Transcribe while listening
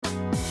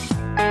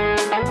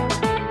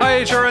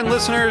HRN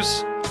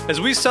listeners.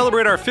 As we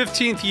celebrate our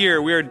 15th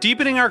year, we are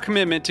deepening our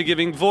commitment to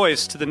giving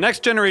voice to the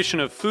next generation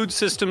of food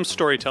systems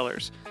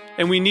storytellers,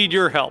 and we need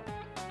your help.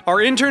 Our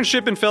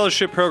internship and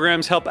fellowship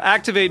programs help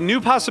activate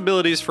new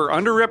possibilities for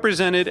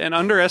underrepresented and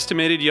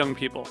underestimated young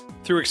people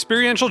through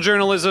experiential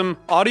journalism,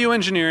 audio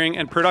engineering,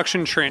 and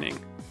production training.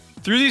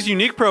 Through these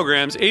unique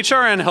programs,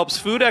 HRN helps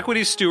food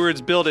equity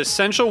stewards build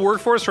essential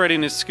workforce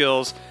readiness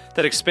skills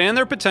that expand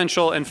their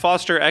potential and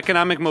foster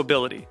economic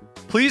mobility.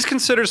 Please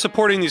consider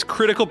supporting these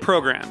critical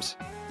programs.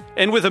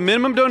 And with a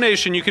minimum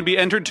donation, you can be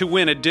entered to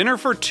win a dinner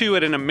for two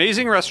at an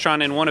amazing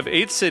restaurant in one of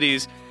 8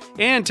 cities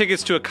and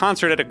tickets to a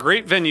concert at a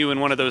great venue in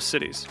one of those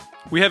cities.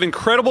 We have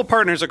incredible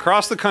partners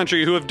across the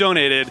country who have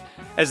donated,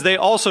 as they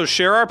also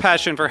share our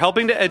passion for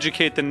helping to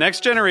educate the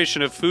next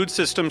generation of food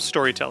systems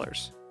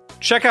storytellers.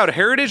 Check out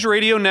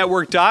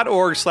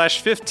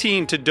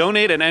heritageradionetwork.org/15 to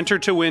donate and enter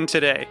to win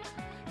today.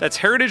 That's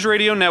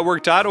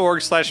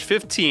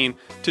heritageradionetwork.org/15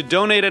 to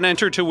donate and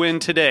enter to win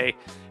today.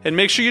 And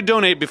make sure you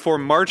donate before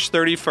March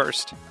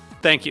 31st.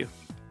 Thank you.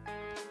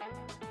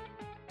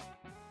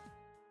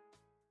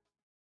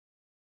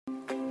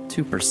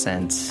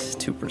 2%.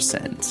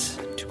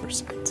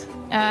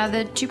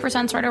 The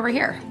 2%'s right over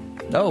here.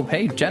 Oh,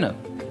 hey, Jenna.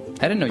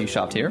 I didn't know you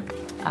shopped here.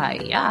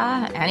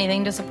 Yeah,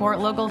 anything to support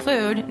local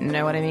food,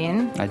 know what I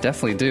mean? I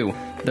definitely do.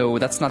 Though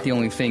that's not the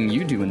only thing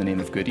you do in the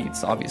name of good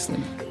eats, obviously.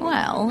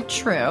 Well,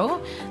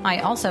 true. I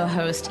also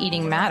host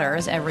Eating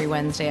Matters every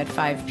Wednesday at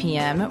 5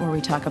 p.m., where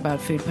we talk about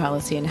food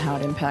policy and how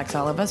it impacts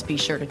all of us. Be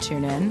sure to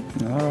tune in.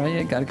 All right,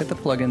 you gotta get the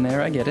plug in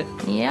there. I get it.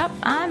 Yep,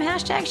 I'm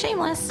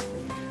 #shameless.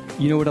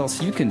 You know what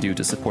else you can do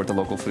to support the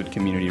local food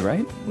community,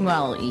 right?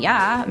 Well,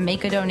 yeah.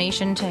 Make a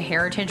donation to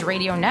Heritage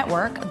Radio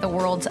Network, the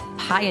world's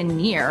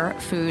pioneer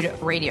food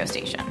radio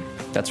station.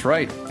 That's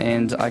right.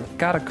 And I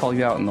gotta call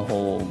you out on the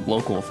whole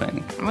local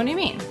thing. What do you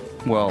mean?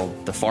 Well,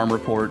 the Farm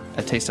Report,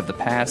 A Taste of the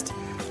Past,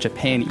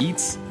 Japan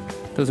Eats,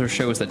 those are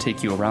shows that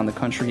take you around the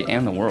country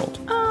and the world.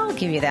 I'll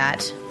give you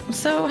that.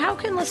 So how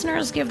can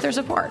listeners give their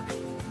support?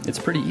 It's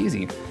pretty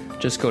easy.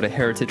 Just go to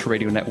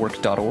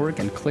heritageradionetwork.org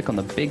and click on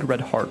the big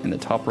red heart in the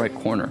top right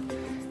corner.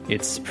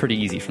 It's pretty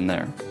easy from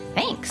there.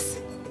 Thanks.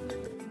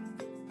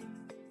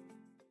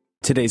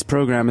 Today's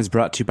program is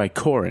brought to you by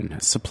Korin,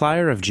 a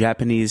supplier of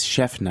Japanese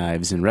chef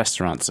knives and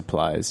restaurant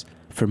supplies.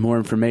 For more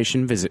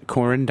information, visit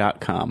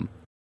korin.com.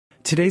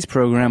 Today's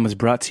program was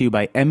brought to you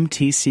by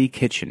MTC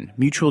Kitchen,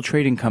 Mutual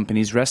Trading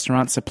Company's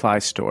restaurant supply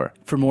store.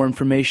 For more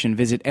information,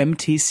 visit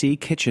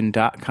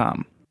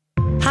mtckitchen.com.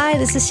 Hi,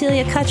 this is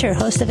Celia Kutcher,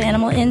 host of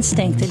Animal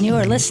Instinct, and you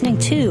are listening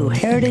to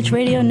Heritage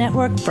Radio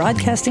Network,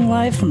 broadcasting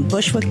live from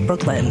Bushwick,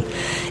 Brooklyn.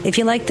 If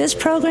you like this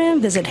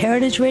program, visit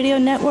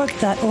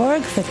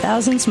heritageradionetwork.org for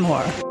thousands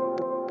more.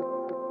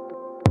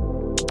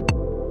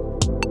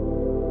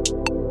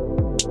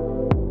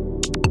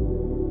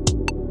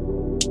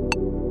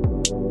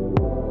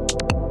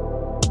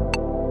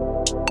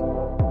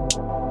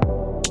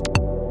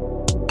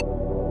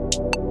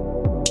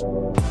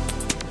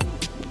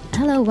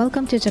 Hello,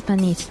 welcome to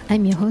Japanese.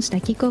 I'm your host,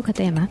 Akiko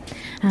Katayama,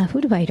 a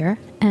food writer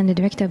and the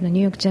director of the New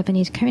York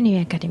Japanese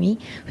Culinary Academy,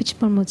 which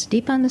promotes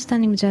deep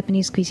understanding of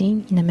Japanese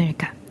cuisine in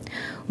America.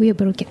 We are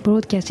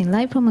broadcasting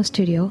live from our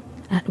studio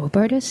at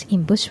Roberta's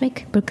in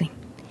Bushwick, Brooklyn.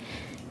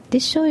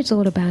 This show is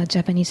all about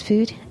Japanese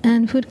food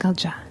and food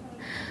culture.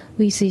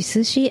 We see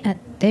sushi at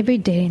every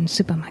day in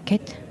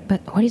supermarket,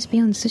 but what is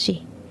beyond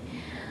sushi?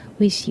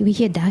 We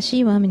hear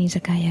dashi, ramen,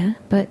 izakaya,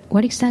 but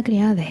what exactly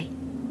are they?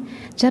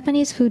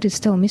 Japanese food is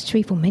still a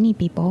mystery for many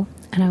people,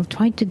 and I'll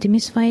try to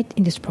demystify it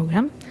in this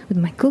program with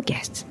my cool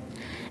guests.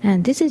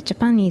 And this is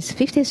Japanese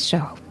 50th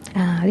show.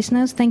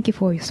 Listeners, thank you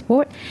for your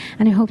support,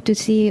 and I hope to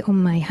see you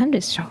on my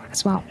 100th show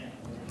as well.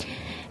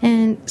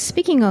 And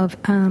speaking of,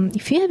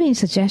 if you have any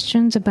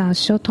suggestions about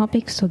show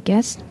topics or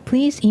guests,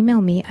 please email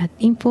me at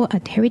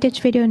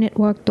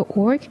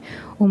info@heritageradionetwork.org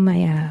or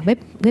my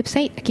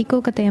website,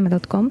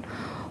 akikokatayama.com,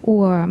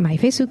 or my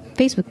Facebook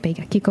page,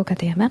 Akiko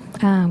Katayama,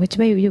 which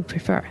way you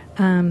prefer.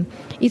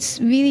 It's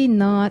really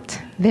not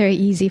very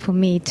easy for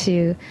me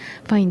to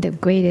find the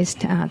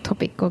greatest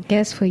topic or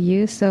guest for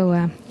you, so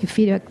your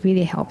feedback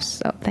really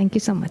helps. So thank you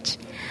so much.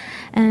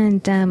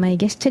 And my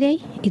guest today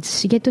is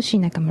Shigetoshi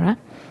Nakamura,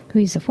 who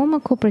is a former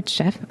corporate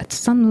chef at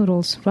Sun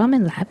Noodles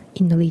Ramen Lab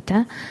in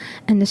Norita,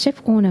 and the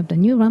chef owner of the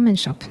new ramen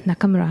shop,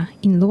 Nakamura,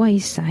 in Lower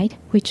East Side,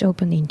 which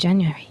opened in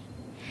January.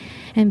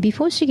 And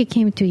before Shige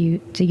came to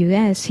the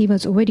US, he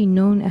was already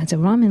known as a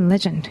ramen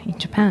legend in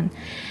Japan.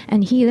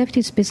 And he left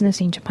his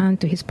business in Japan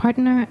to his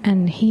partner,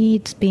 and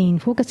he's been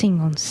focusing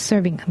on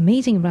serving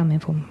amazing ramen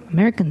for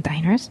American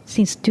diners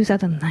since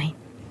 2009.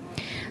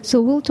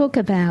 So we'll talk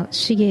about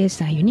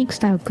Shige's unique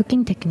style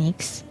cooking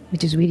techniques,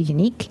 which is really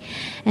unique,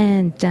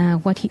 and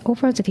what he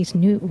offers at his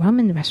new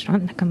ramen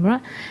restaurant,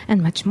 Nakamura,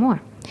 and much more.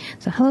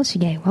 So hello,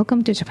 Shige.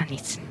 Welcome to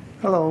Japanese.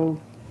 Hello.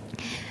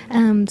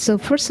 So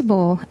first of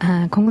all,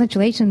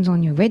 congratulations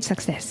on your great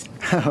success.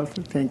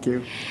 Thank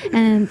you.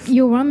 And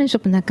your ramen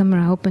shop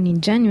Nakamura opened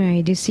in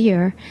January this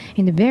year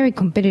in the very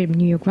competitive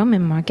New York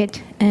ramen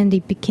market, and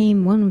it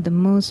became one of the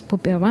most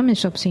popular ramen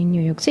shops in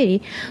New York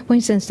City. For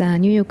instance,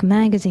 New York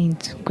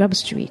Magazine's Grub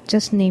Street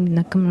just named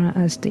Nakamura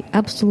as the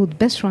absolute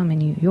best ramen in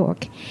New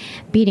York,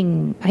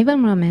 beating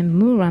Ivan Ramen,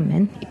 Moo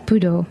Ramen,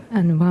 Ippudo,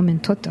 and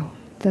Ramen Toto.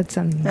 That's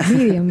a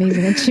really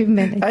amazing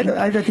achievement.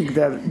 I don't think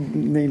that,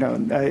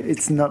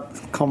 it's not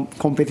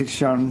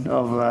competition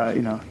of,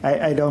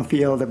 I don't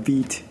feel the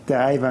beat the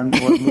Ivan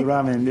or the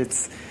ramen.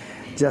 It's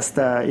just,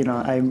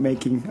 I'm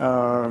making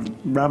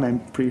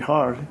ramen pretty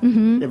hard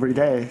every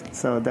day.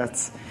 So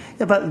that's,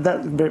 but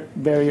that's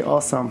very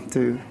awesome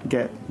to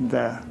get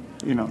the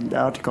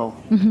article.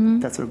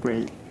 That's so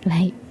great.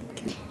 Right.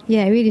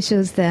 Yeah, it really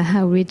shows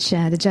how rich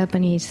the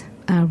Japanese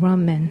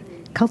ramen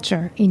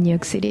culture in New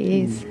York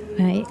City is,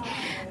 right?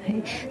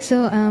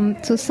 So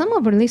some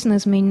of our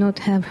listeners may not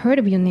have heard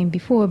of your name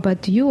before,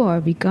 but you are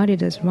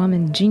regarded as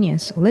ramen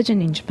genius,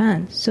 legend in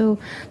Japan. So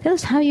tell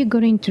us how you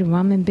got into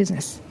ramen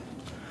business.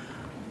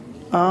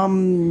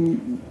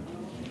 You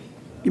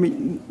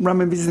mean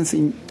ramen business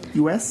in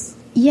U.S.?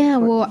 Yeah,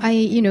 well,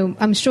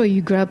 I'm sure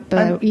you grew up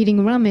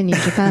eating ramen in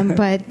Japan,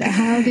 but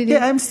how did it?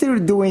 Yeah, I'm still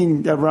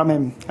doing the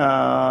ramen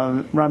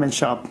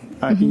shop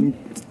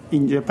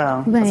in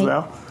Japan as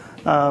well.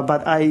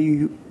 But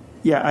I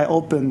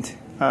opened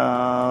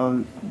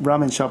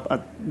ramen shop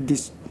at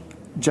this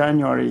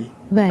January.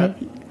 Right.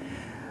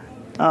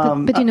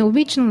 But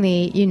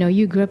originally,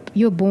 you grew up,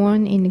 you were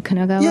born in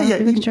Kanagawa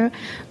Prefecture,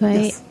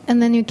 right? Yes.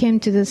 And then you came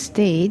to the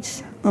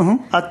States.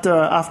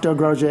 After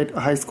graduate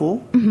high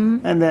school,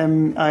 and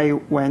then I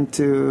went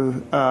to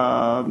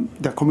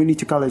the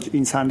community college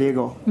in San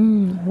Diego.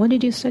 What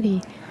did you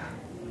study?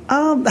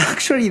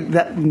 Actually,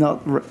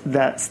 not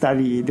that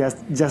study.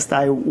 That's just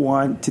I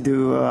want to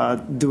do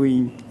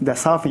doing the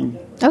surfing,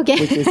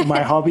 which is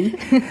my hobby.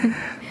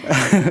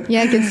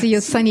 Yeah, I can see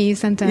your sunny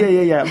Santa.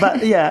 Yeah.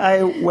 But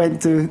I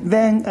went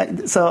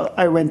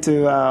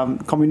to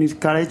community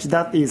college.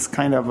 That is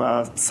kind of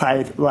a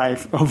side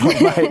life of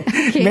my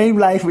main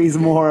life is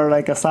more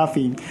like a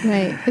surfing.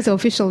 Right, it's an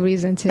official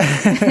reason to do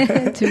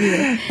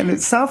it. And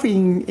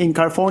surfing in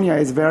California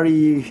is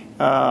very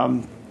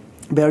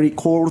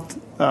cold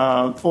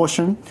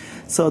ocean,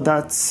 so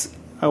that's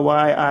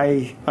why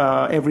I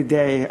every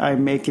day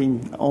I'm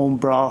making own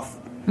broth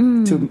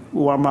to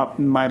warm up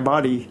my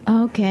body.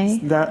 Okay.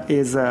 So that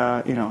is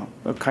a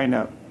kind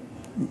of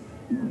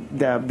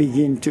the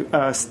begin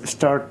to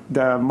start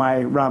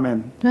my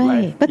ramen.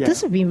 Right, but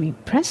this would be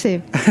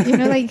impressive.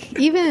 Like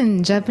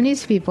even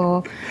Japanese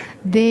people,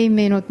 they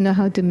may not know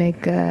how to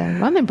make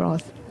ramen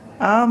broth.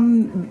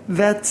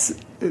 That's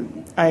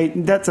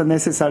a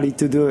necessary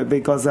to do it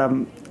because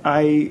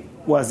I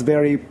was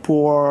very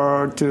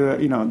poor to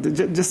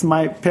just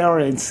my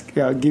parents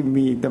give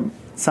me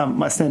some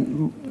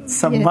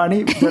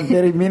money, but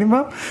very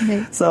minimum.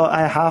 Right. So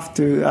I have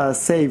to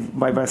save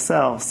by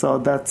myself. So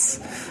that's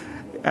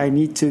I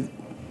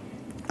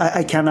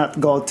cannot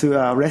go to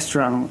a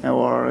restaurant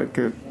or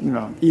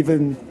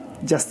even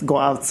just go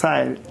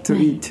outside to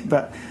eat.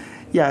 But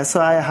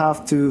so I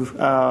have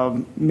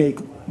to make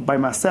by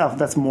myself.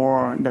 That's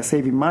more the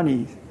saving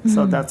money.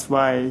 So that's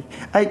why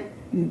I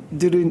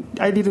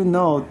didn't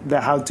know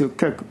how to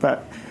cook,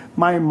 but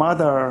my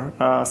mother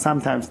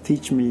sometimes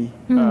teach me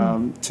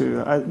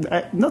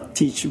to not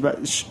teach,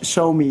 but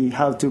show me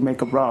how to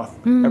make a broth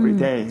every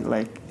day.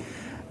 Like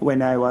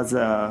when I was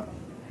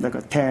like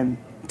a 10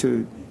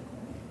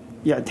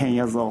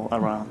 years old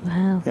around.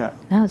 Wow. Yeah,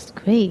 that was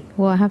great.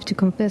 Well, I have to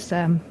confess,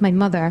 my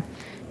mother,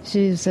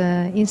 she's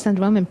an instant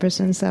ramen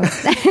person, so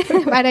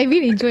but I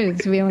really enjoyed it,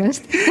 to be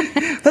honest.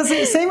 That's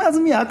the same as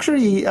me.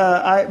 Actually,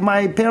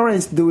 my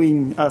parents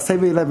doing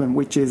 7-Eleven,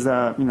 which is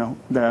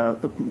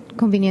the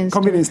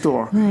convenience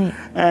store, right.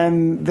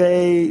 And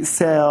they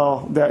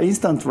sell the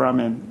instant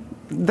ramen.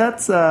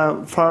 That's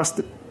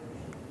first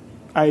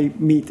I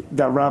meet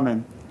the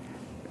ramen.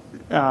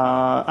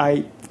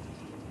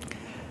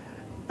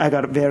 I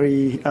got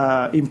very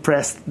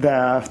impressed.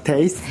 The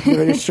taste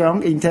very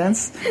strong,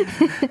 intense.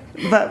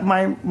 But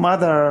my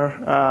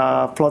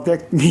mother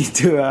protect me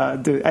to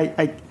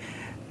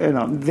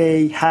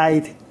they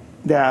hide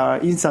the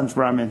instant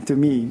ramen to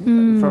me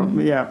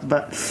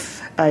but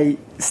I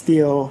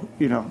still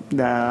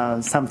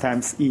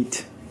sometimes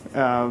eat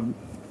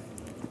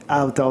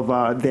out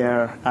of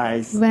their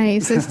eyes.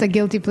 Right, so it's the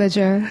guilty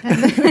pleasure.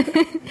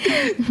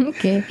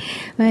 Okay,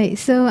 right.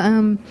 So,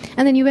 and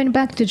then you went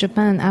back to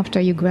Japan after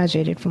you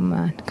graduated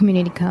from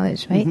community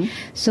college, right?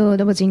 So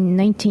that was in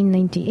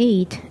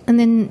 1998, and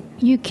then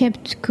you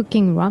kept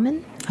cooking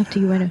ramen after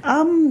you went.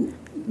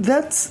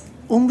 That's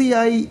only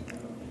I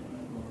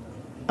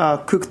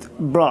cooked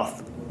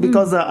broth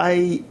because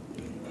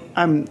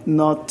I'm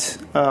not.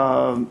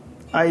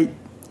 I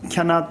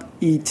cannot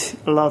eat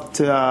a lot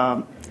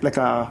like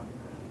a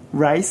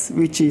rice,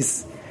 which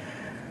is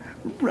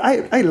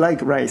I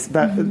like rice,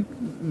 but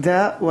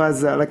that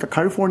was like a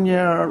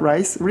California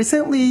rice.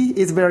 Recently,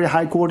 it's very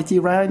high quality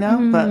right now,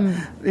 but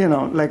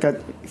like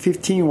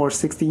 15 or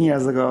 16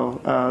 years ago,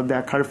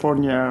 the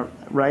California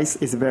rice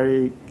is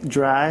very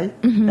dry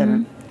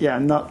and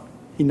not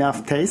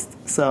enough taste.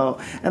 So,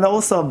 and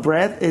also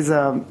bread is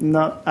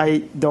not.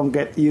 I don't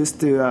get used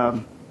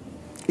to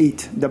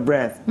eat the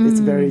bread. It's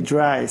very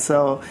dry,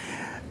 so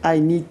I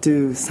need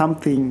to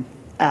something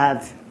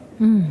add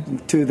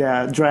to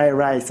the dry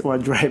rice or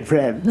dry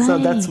bread. Right. So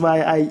that's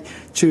why I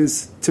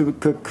choose to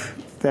cook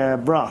the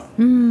broth.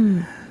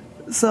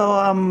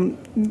 So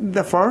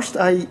the first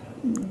I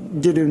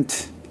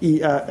didn't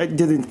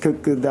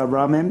cook the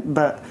ramen,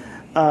 but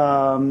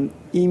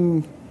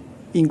in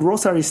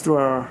grocery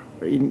store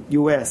in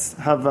US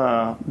have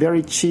a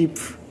very cheap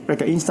like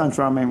an instant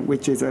ramen,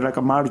 which is like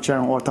a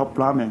Maruchan or Top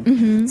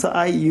Ramen. So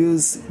I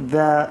use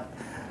that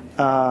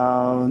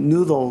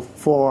noodle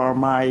for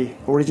my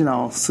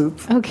original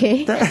soup.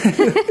 Okay.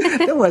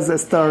 That was a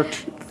start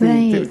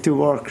thing to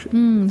work.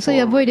 So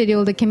you avoided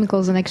all the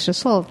chemicals and extra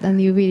salt,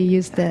 and you really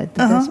used the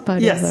best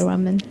part of the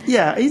ramen.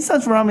 Yeah,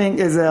 instant ramen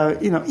is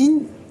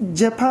in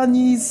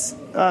Japanese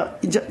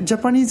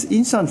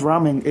instant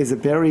ramen is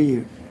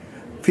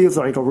feels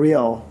like a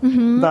real,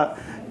 but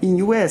in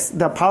US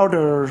the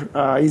powder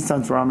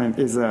instant ramen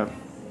is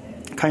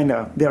kind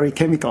of very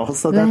chemical,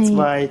 so that's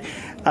why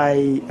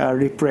I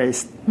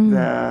replaced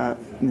the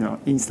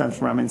instant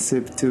ramen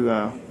soup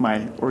to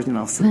my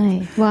original soup.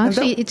 Right. Well,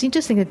 actually, it's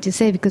interesting that you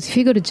say, because if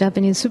you go to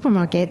Japanese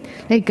supermarket,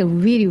 like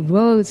really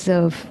rows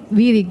of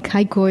really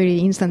high quality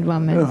instant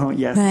ramen.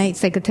 Yes. Right.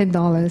 It's like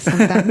 $10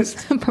 sometimes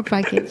per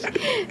package.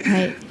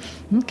 Right.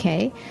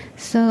 Okay.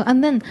 So,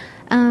 and then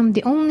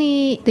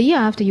the year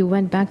after you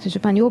went back to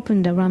Japan, you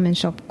opened a ramen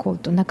shop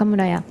called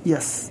Nakamuraya.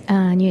 Yes.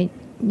 Near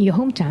your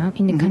hometown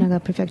in the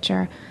Kanagawa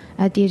prefecture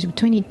at the age of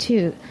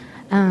 22,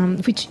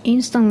 which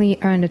instantly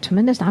earned a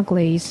tremendous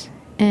accolades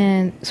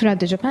and throughout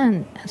the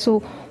Japan. So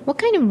what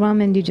kind of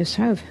ramen did you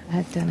serve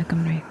at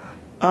Nakamuraya?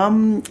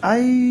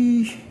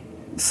 I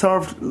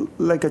served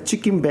like a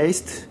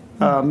chicken-based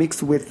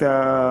mixed with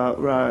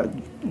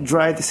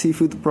dried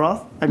seafood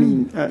broth. I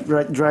mean,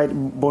 dried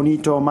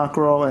bonito,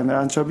 mackerel, and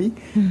anchovy,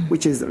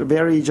 which is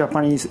very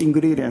Japanese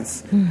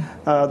ingredients.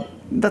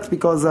 That's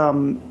because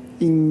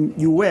in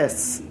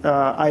US,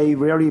 I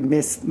rarely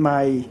miss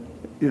my,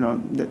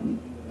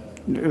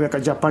 like a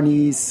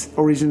Japanese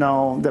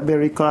original, the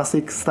very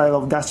classic style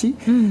of dashi.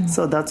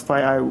 So that's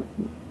why I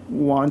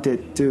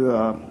wanted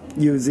to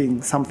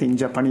using something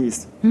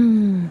Japanese.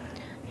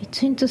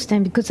 It's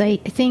interesting because I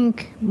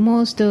think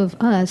most of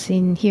us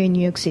here in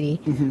New York City,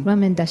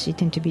 ramen dashi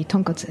tend to be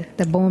tonkotsu,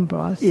 the bone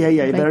broth. Yeah,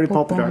 right? very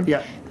Pork popular. bone.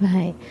 Yeah.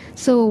 Right.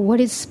 So what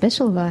is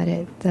special about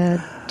it? Do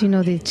you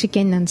know the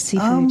chicken and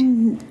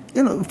seafood?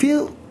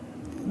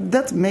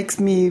 That makes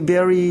me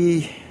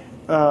very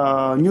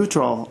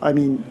neutral. I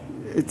mean,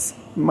 it's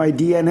my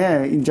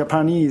DNA in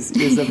Japanese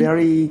is a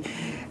very,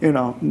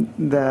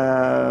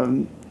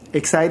 the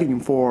exciting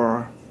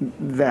for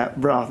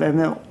that broth. And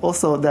then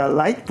also the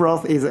light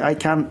broth is I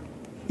can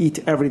eat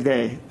every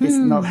day. It's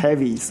not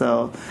heavy.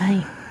 So,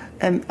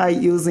 and I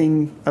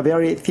using a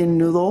very thin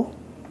noodle.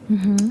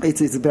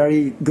 It's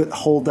very good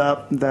hold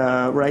up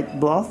the right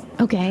broth.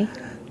 Okay.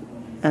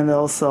 And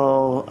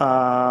also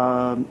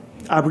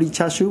aburi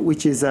chashu,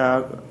 which is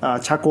a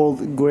charcoal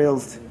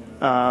grilled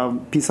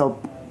piece of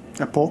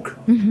pork,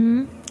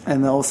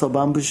 and also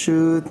bamboo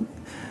shoot,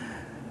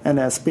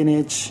 and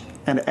spinach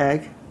and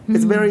egg.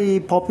 It's very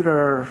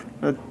popular,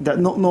 the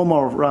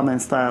normal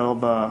ramen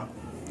style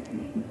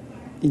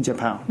in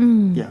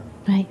Japan. Yeah.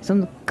 Right,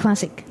 some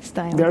classic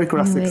style. Very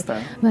classic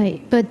style.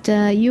 Right, but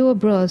your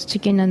broth,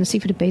 chicken and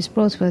seafood-based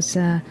broth, was,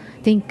 I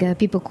think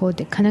people call it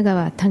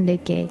Kanagawa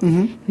Tanreike,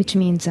 which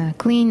means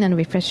clean and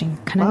refreshing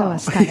Kanagawa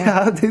style.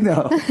 Yeah, I do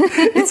know.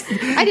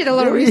 I did a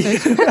lot of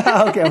research.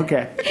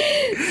 Okay.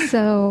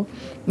 So,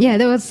 yeah,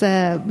 there was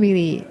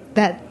really,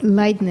 that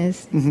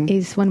lightness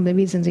is one of the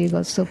reasons it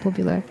got so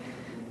popular.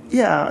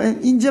 Yeah,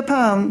 in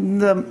Japan,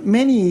 the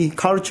many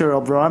culture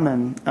of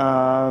ramen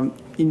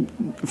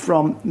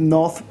from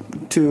north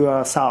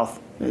to south.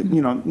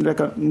 Like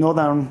a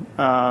northern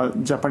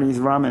Japanese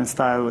ramen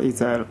style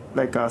is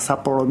like a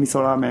Sapporo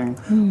miso ramen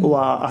or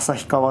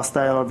Asahikawa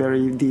style,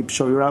 very deep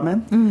shoyu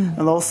ramen.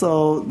 And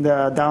also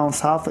the down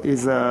south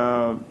is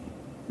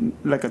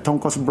like a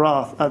tonkotsu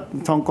broth.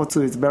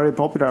 Tonkotsu is very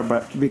popular,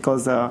 but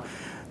because there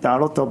are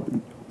a lot of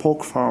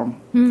pork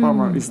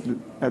farmer is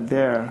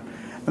there.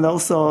 And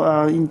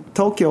also in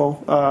Tokyo,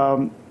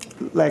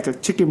 like a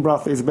chicken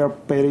broth is very,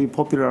 very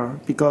popular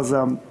because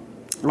a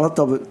lot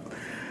of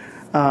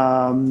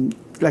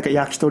like a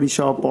yakitori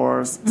shop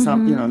or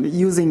some,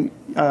 using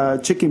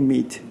chicken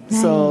meat.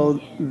 Right. So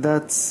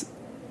that's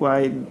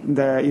why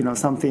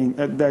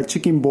the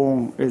chicken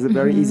bone is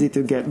very easy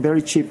to get,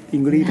 very cheap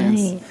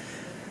ingredients.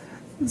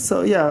 Right.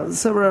 So yeah,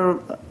 several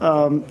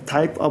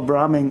type of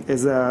ramen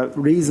is a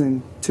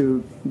reason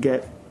to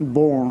get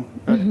born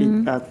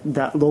at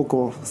that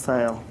local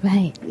style.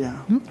 Right.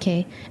 Yeah.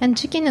 Okay. And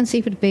chicken and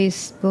seafood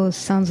base both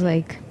sounds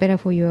like better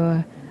for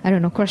your I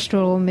don't know,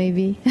 cholesterol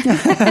maybe.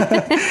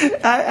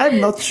 I'm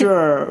not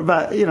sure,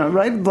 but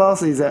right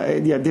broth is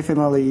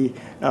definitely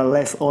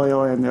less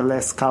oil and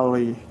less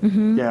calorie.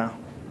 Yeah.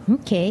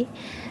 Okay.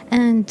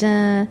 And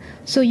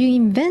so you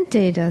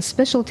invented a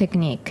special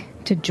technique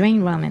to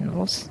drain ramen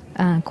noodles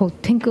called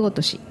tenku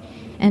otoshi.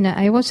 And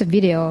I watched the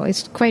video.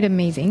 It's quite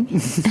amazing.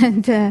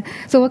 And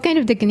so what kind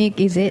of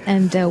technique is it,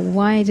 and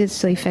why is it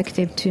so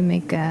effective to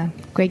make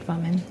great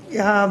ramen?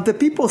 The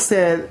people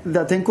said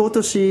that tenku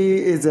otoshi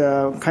is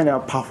a kind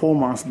of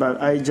performance,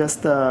 but I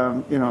just,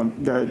 drain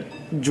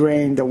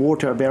the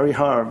water very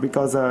hard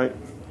because I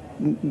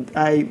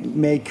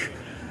make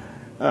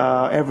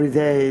every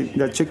day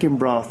the chicken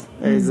broth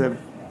is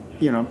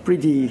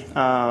pretty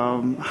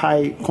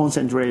high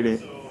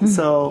concentrated.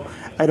 So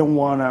I don't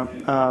want to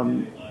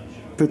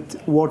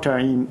put water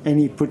in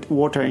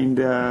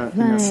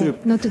the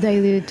soup. Not to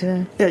dilute.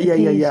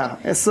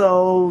 Yeah.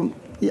 So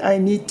I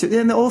need to,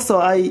 and also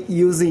I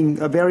using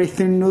a very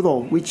thin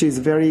noodle, which is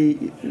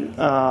very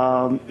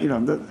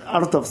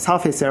out of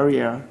surface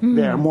area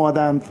there more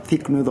than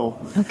thick noodle.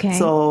 Okay.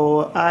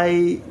 So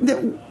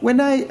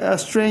when I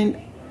strain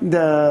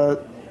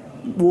the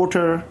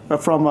water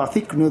from a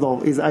thick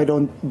noodle, I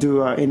don't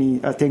do any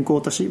tenku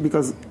otoshi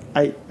because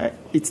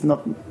it's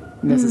not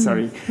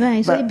necessary.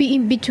 Right. So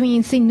in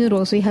between thin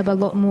noodles, we have a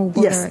lot more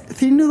water. Yes,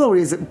 thin noodle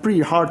is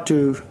pretty hard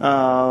to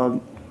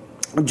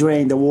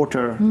drain the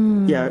water.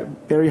 Yeah,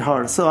 very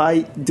hard. So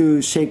I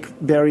do shake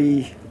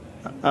very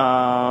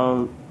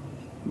from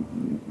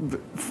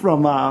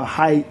a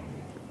high,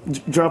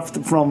 dropped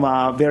from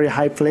a very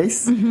high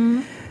place.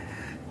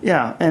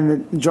 Yeah,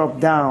 and drop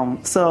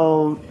down.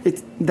 So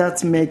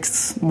that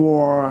makes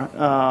more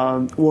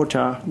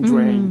water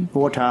drain,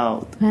 water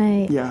out.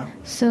 Right. Yeah.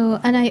 So,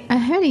 and I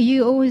heard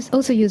you always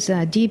also use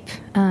a deep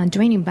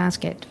draining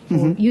basket,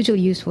 usually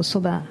used for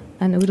soba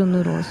and udon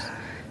noodles.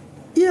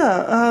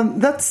 Yeah,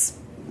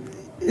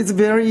 it's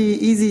very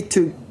easy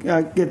to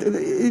get.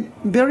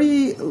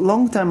 Very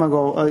long time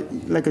ago,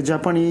 like a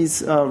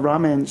Japanese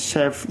ramen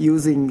chef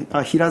using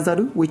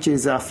hirazaru, which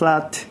is a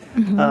flat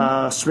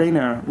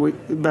strainer,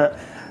 but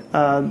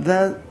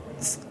that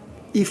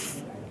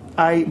if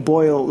I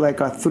boil like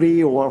a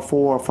 3 or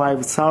 4 or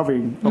 5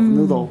 serving of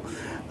noodle,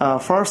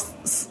 first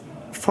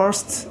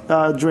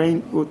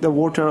drain the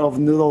water of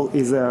noodle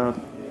is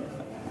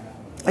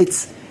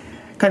it's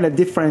kind of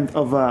different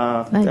of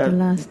the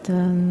last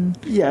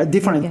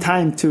different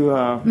time to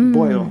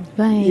boil.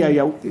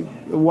 Right.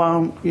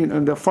 One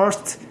the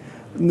first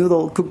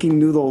cooking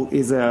noodle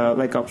is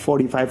like a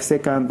 45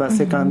 second, but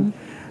second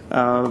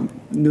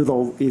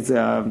noodle is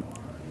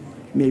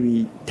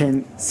maybe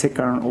 10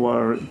 second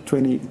or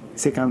 20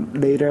 second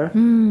later.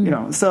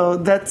 So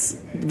that's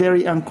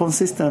very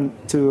inconsistent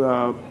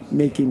to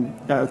making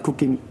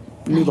cooking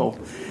noodle.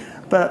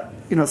 But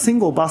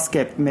single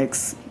basket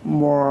makes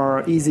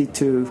more easy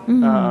to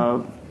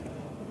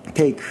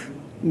take,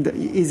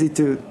 easy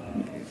to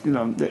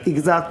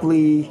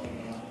exactly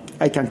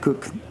I can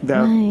cook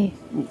the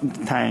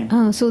time.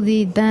 Oh, so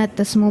the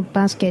small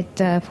basket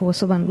for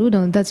soba and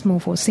udon, that's more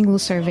for single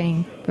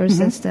serving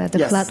versus the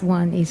Yes. flat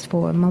one is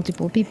for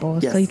multiple people,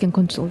 Yes. so you can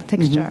control the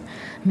texture.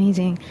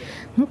 Amazing.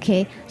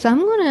 Okay, so I'm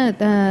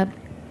gonna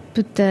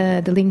put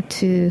the link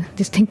to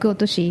this tenku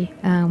otoshi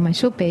on my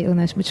show page,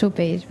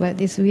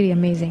 but it's really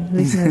amazing.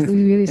 Listeners,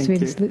 we really see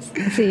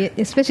it,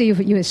 especially if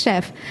you're a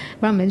chef,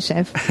 ramen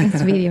chef.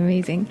 It's really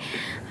amazing.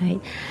 Right.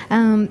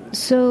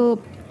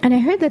 And I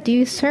heard that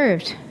you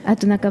served at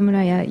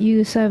Nakamuraya.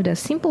 You served a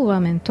simple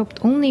ramen topped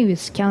only with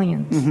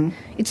scallions.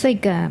 It's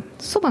like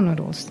soba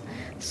noodles.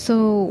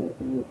 So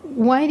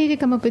why did you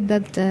come up with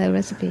that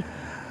recipe?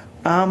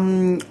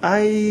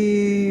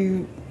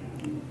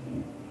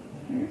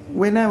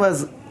 When I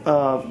was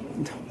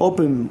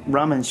open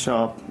ramen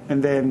shop,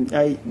 and then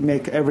I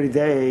make every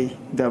day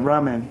the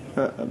ramen,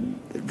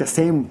 the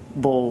same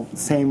bowl,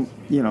 same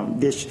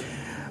dish.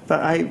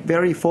 But I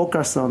very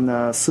focus on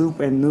the soup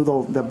and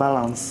noodle, the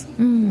balance.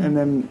 And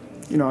then,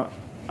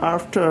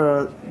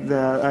 after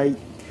that, I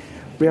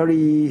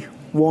really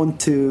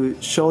want to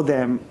show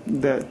them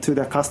to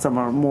the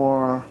customer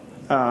more,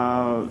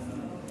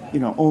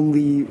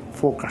 only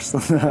focus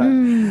on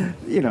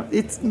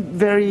it's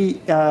very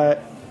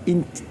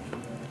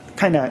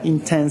kind of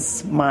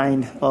intense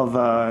mind of,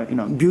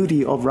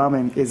 beauty of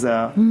ramen is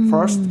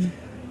first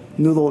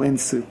noodle and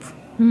soup.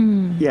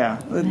 Yeah.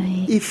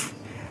 Right. If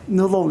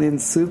noodle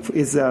and soup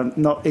is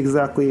not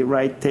exactly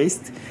right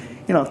taste,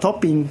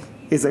 topping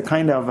is a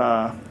kind of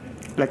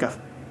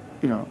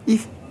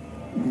if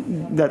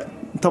that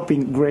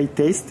topping great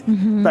taste,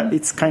 but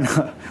it's kind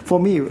of for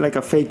me like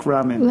a fake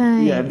ramen.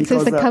 Right. Yeah,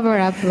 because so it's a cover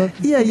up.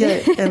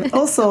 And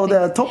also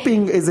the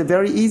topping is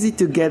very easy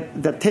to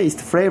get the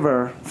taste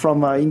flavor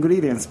from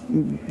ingredients.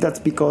 That's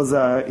because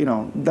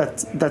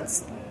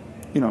that's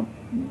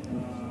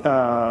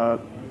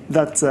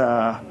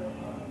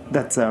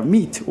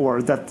meat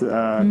or that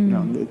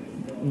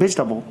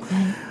vegetable.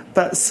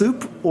 But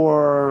soup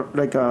or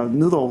like a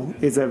noodle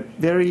is a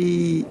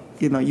very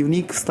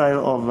unique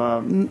style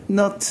of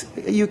not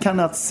you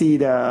cannot see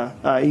the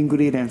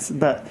ingredients,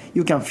 but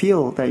you can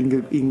feel the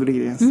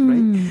ingredients,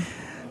 right?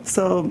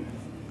 So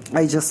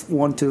I just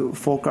want to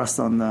focus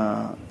on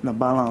the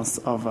balance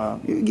of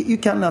you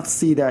cannot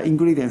see the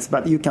ingredients,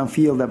 but you can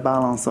feel the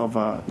balance of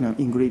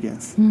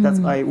ingredients. That's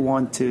what I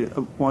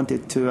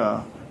wanted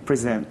to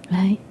present.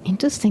 Right,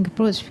 interesting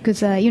approach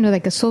because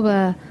like a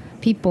soba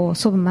people,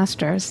 soba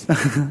masters,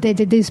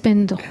 they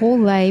spend the whole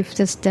life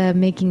just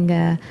making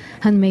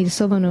handmade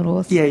soba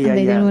noodles. And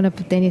they don't want to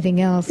put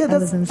anything else other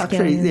than scallion.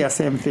 Actually,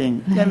 same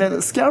thing. Right. And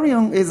then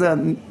scallion is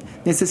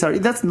necessary.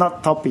 That's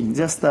not topping.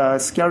 Just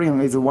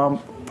scallion is one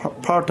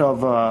part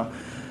of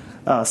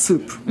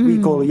soup.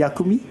 We call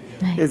yakumi.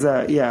 Right. Is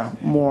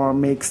more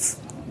makes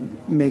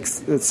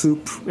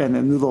soup and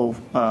a noodle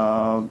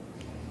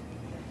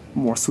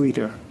more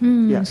sweeter.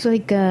 So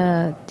like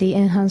the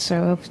enhancer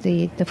of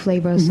the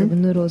flavors of the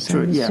noodles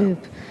and the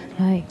soup.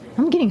 Right.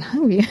 I'm getting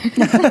hungry.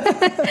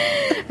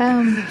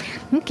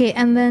 Okay,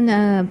 and then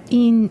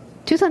in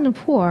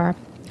 2004,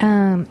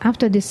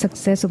 after the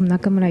success of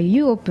Nakamura,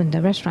 you opened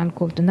a restaurant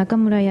called the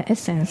Nakamura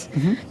Essence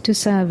to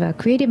serve a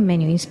creative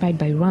menu inspired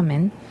by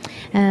ramen.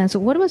 So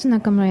what was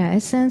Nakamura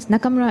Essence,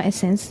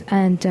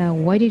 and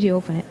why did you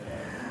open it?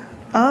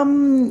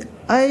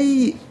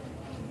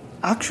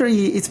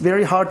 Actually, it's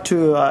very hard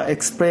to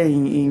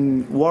explain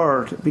in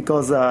word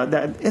because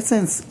the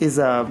essence is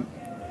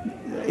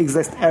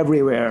exists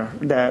everywhere.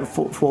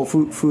 For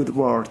food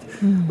world,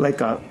 like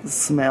a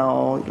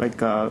smell, like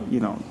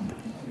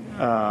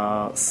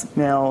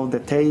smell, the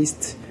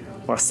taste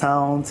or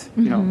sound.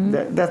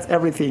 That's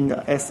everything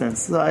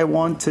essence. So I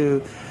want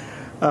to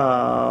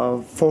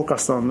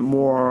focus on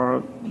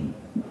more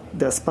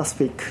the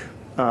specific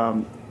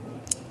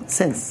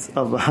sense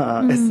of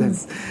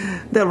essence.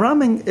 The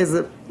ramen is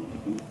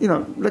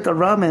like a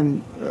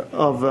ramen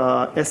of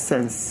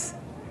essence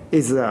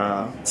is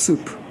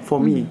soup for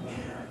me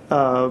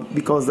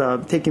because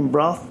taking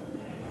broth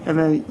and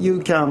then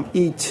you can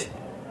eat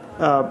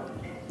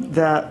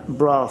that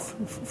broth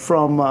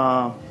from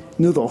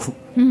noodle,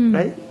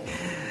 right?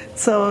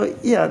 So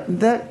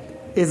that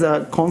is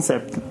a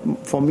concept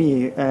for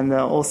me, and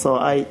also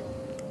I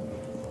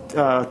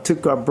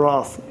took a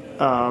broth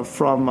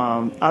from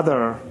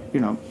other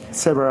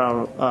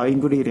several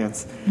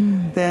ingredients.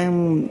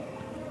 Then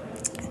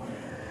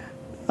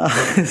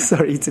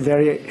sorry, it's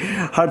very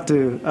hard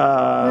to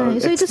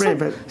explain.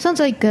 So it sounds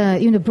like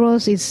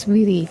broth is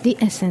really the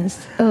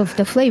essence of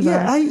the flavor.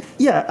 I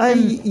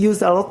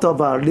used a lot of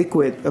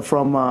liquid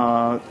from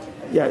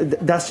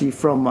dashi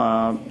from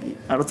a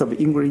lot of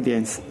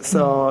ingredients.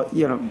 So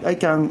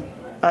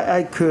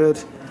I could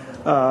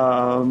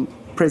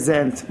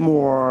present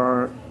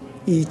more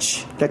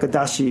each like a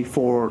dashi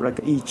for like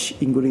each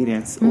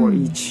ingredients or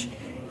each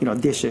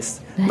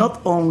dishes. Right.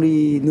 Not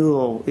only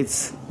noodle,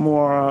 it's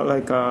more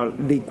like a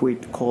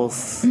liquid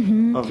course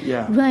of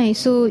Right.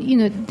 So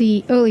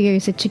the earlier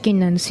is a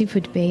chicken and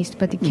seafood based,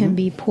 but it can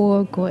be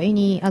pork or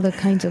any other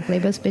kinds of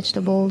flavors,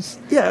 vegetables.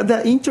 Yeah,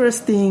 the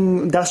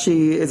interesting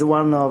dashi is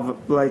one of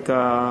like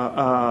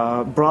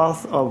a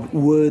broth of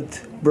wood,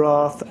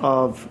 broth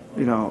of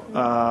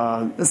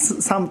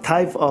some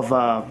type of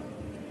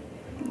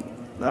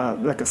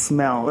like a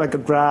smell, like a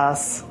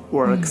grass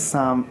or like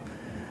some.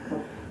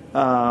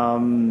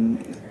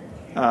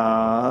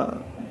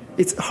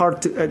 It's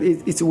hard to.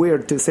 It's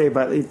weird to say,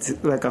 but it's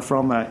like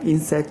from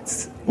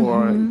insects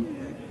or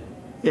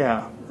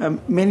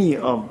many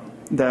of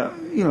the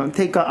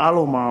take a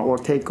aroma or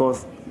take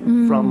off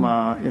from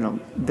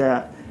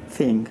that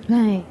thing.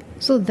 Right.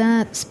 So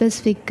that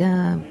specific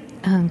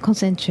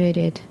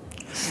concentrated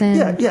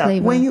scent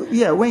flavor.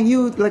 When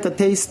you like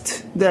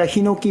taste the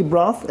hinoki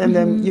broth and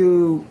then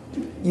you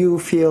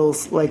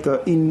feels like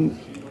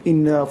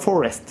in a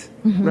forest,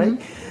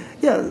 right?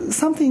 Yeah,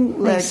 something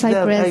like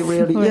that. I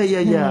really,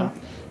 right.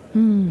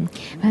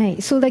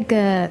 Right. So like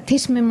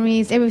taste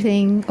memories,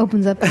 everything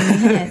opens up in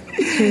your head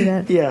through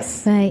that.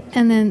 Yes. Right.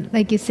 And then,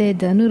 like you said,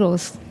 the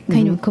noodles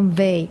kind of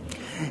convey.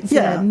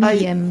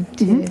 Medium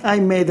I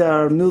made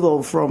a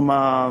noodle from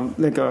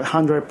like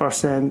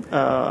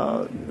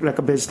 100% like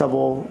a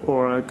vegetable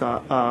or like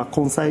a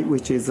konsai,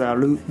 which is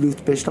root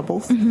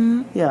vegetables.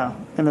 Yeah,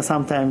 and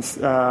sometimes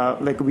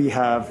like we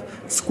have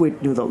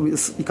squid noodle,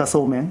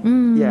 ikasomen.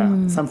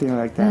 Something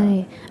like that.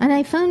 Right. And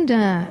I found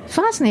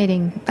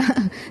fascinating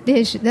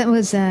dish that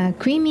was a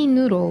creamy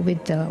noodle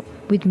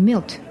with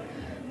milk.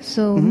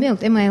 So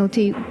milk,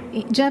 M-I-L-T.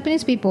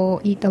 Japanese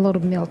people eat a lot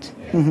of milk,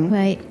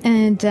 right?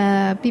 And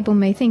people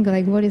may think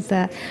like, what is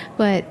that?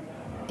 But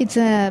it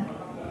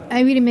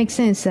really makes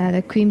sense.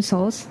 The cream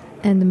sauce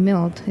and the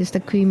milk is the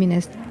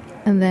creaminess,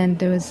 and then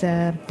there was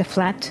the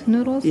flat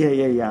noodles.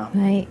 Yeah.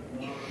 Right.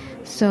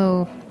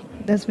 So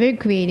that's very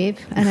creative,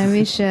 and I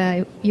wish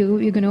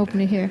you're gonna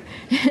open it here.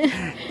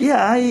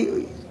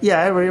 I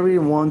really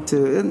want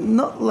to.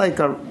 Not like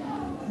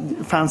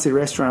fancy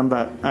restaurant,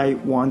 but I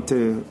want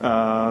to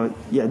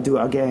do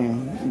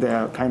again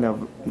the kind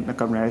of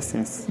Nakamura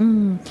Essence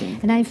thing.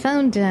 And I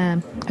found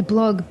a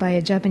blog by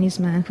a Japanese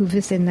man who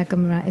visited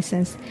Nakamura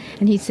Essence,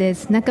 and he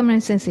says Nakamura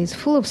Essence is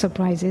full of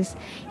surprises.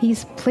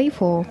 He's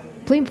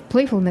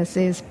playfulness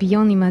is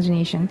beyond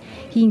imagination.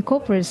 He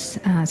incorporates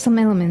some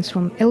elements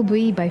from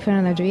LV by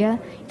Ferran Adrià,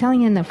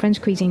 Italian and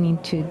French cuisine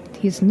into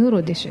his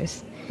noodle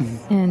dishes.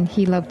 And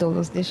he loved all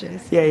those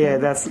dishes. Yeah,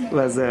 that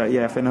was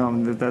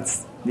phenomenal.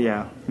 That's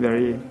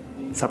very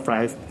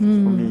surprised for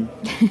me.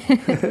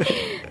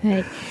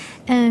 Right.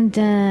 And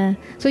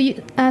so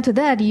after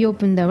that, you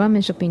opened a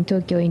ramen shop in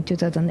Tokyo in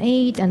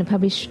 2008 and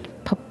published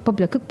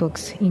popular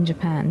cookbooks in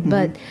Japan.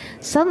 But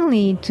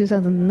suddenly, in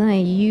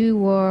 2009, you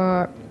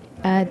were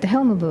at the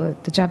helm of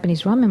the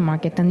Japanese ramen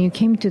market, and you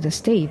came to the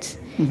States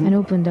and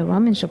opened a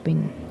ramen shop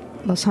in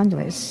Los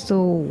Angeles. So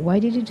why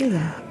did you do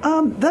that?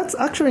 That's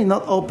actually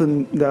not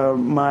open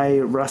my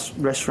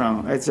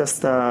restaurant. It's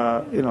just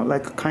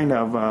like kind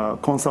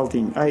of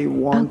consulting. I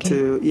want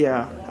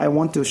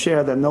to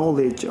share the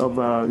knowledge of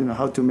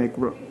how to make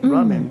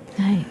ramen.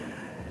 Right.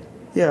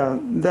 Yeah,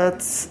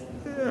 that's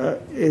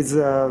is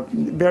a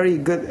very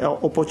good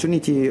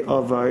opportunity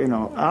of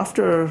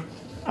after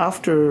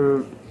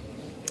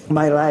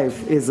my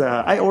life is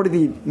I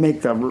already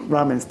make the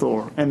ramen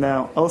store, and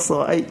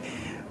also right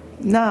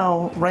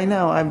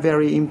now I'm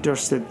very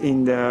interested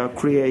in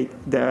create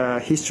the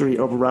history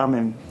of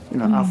ramen.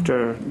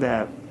 After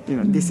that,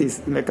 this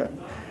is like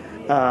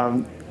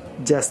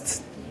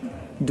just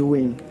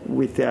doing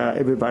with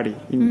everybody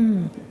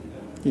in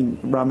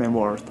ramen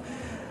world.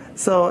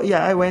 So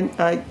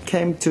I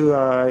came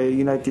to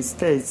United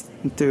States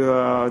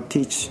to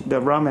teach the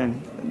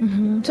ramen.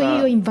 So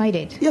you were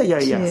invited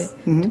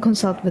to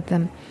consult with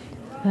them,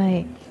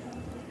 right?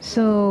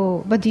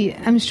 So, but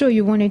I'm sure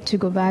you wanted to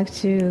go back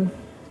to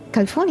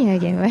California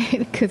again, right?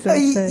 Because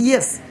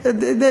yes,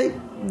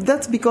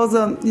 that's because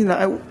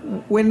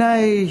when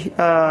I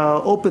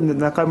opened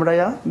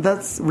Nakamura,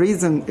 that's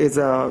reason is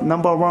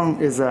number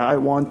one is I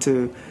want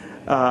to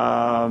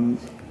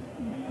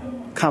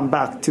come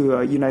back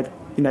to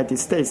United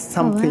States.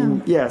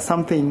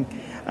 Something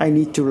I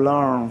need to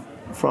learn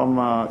from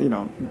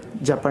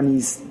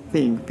Japanese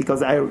thing,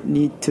 because I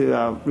need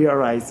to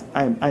realize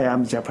I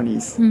am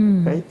Japanese,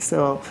 right?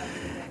 So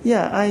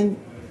I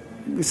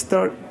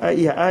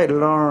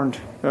learned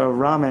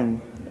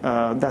ramen.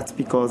 That's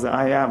because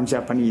I am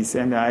Japanese,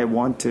 and I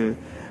want to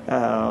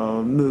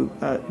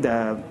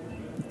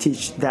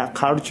teach that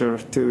culture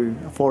to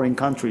a foreign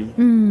country,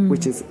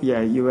 which is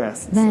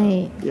U.S.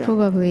 Right, so,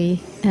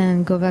 probably,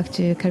 and go back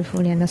to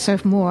California and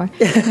surf more.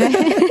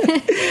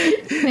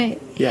 Right.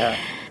 Yeah.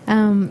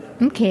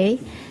 Okay.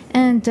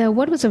 And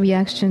what was the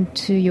reaction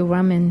to your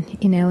ramen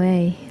in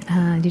LA?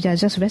 Did you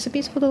adjust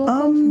recipes for the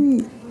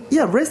locals?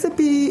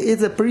 Recipe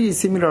is pretty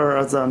similar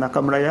as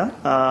Nakamura.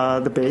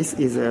 The base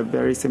is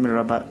very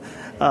similar, but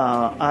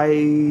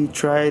I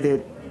tried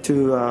it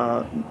to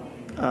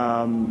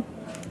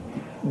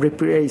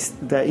replace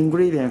the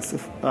ingredients,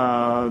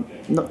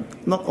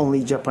 not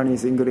only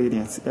Japanese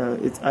ingredients.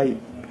 I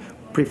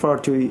prefer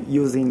to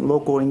using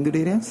local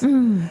ingredients.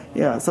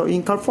 So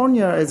in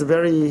California, it's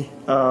very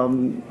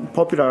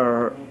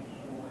popular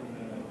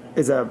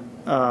is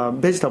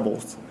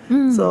vegetables.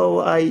 So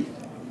I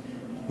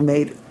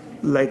made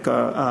like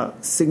a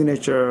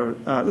signature.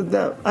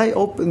 I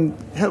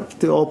helped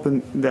to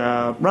open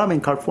the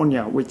Ramen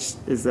California, which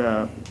is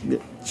the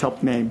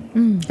shop name,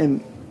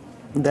 and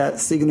the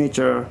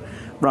signature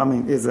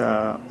ramen is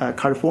a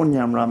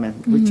Californian ramen,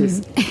 which is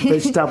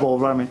vegetable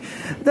ramen.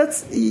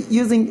 That's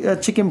using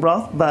chicken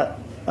broth, but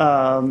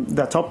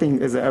the topping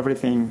is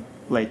everything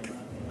like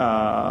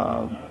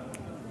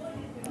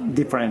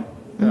different,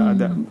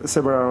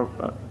 several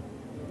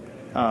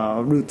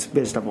root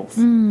vegetables.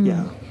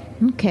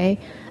 Okay.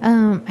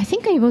 I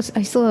think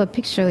I saw a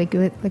picture like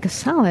a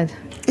salad.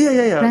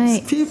 Yeah.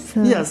 Right.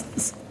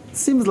 Yes,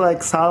 seems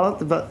like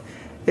salad, but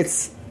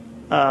it's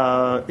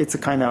a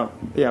kind of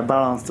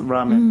balanced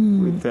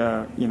ramen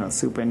with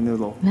soup and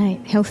noodle. Right,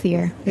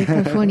 healthier, very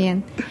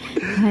Californian.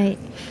 Right.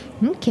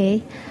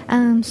 Okay.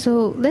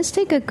 So let's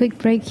take a quick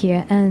break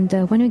here, and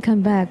when we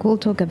come back, we'll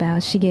talk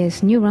about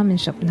Shige's new ramen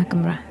shop,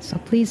 Nakamura. So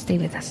please stay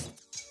with us.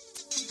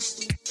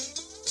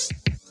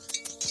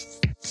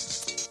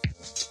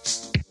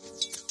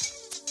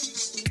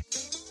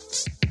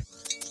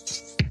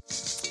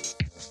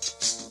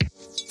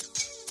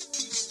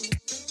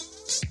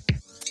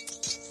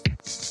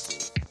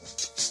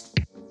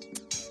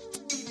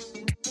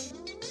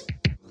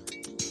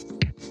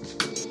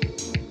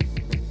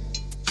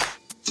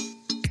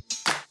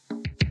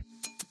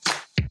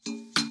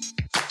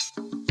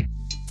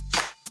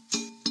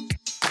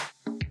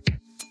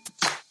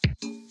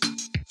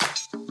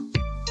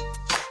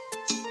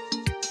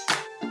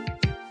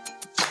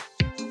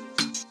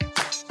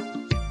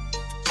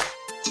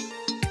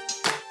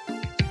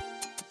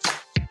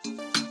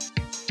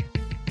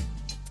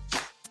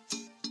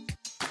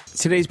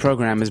 Today's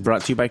program is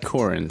brought to you by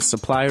Korin,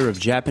 supplier of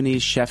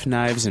Japanese chef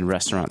knives and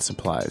restaurant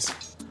supplies.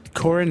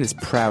 Korin is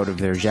proud of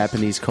their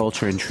Japanese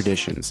culture and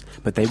traditions,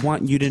 but they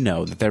want you to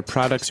know that their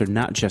products are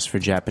not just for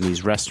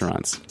Japanese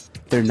restaurants.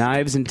 Their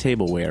knives and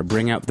tableware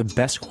bring out the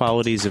best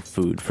qualities of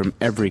food from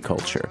every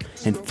culture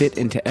and fit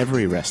into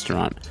every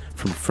restaurant,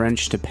 from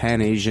French to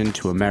Pan-Asian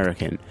to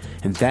American,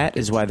 and that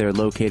is why they're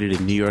located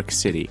in New York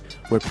City,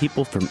 where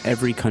people from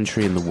every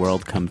country in the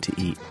world come to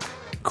eat.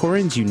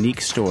 Korin's unique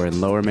store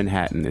in Lower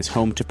Manhattan is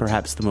home to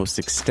perhaps the most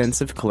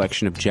extensive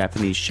collection of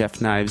Japanese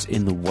chef knives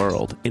in the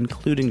world,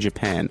 including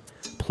Japan,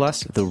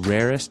 plus the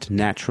rarest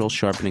natural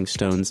sharpening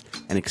stones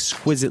and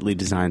exquisitely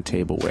designed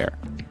tableware.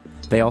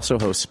 They also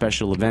host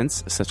special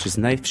events such as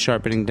knife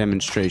sharpening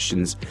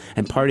demonstrations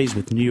and parties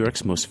with New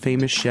York's most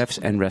famous chefs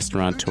and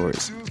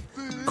restaurateurs.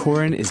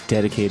 Korin is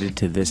dedicated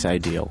to this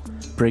ideal,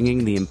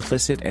 bringing the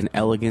implicit and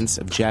elegance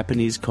of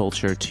Japanese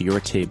culture to your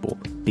table,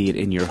 be it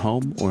in your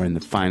home or in the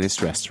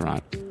finest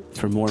restaurant.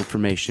 For more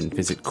information,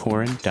 visit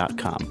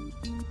Korin.com.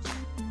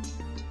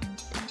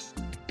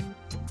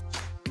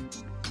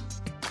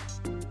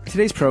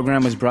 Today's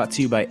program was brought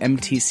to you by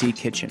MTC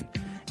Kitchen.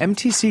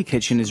 MTC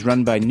Kitchen is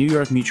run by New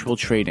York Mutual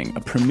Trading,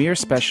 a premier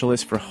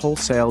specialist for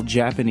wholesale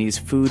Japanese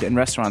food and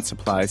restaurant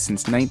supplies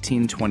since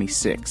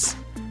 1926.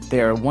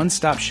 They are a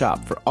one-stop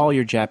shop for all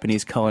your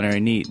Japanese culinary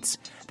needs.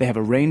 They have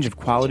a range of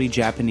quality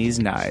Japanese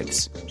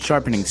knives,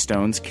 sharpening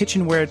stones,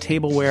 kitchenware,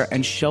 tableware,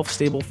 and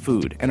shelf-stable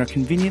food, and are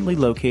conveniently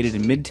located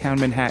in Midtown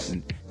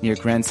Manhattan, near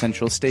Grand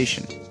Central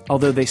Station.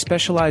 Although they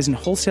specialize in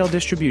wholesale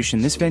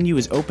distribution, this venue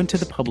is open to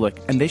the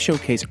public, and they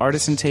showcase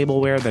artisan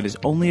tableware that is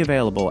only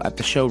available at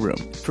the showroom.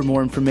 For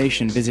more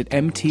information, visit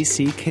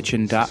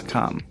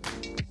mtckitchen.com.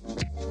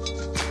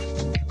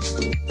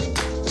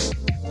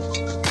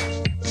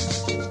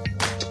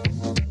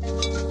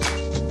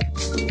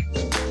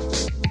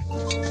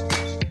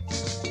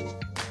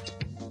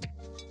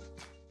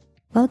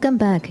 Welcome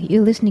back.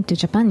 You're listening to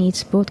Japan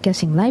Eats,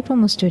 broadcasting live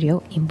from a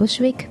studio in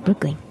Bushwick,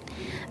 Brooklyn.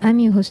 I'm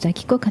your host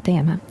Akiko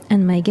Katayama,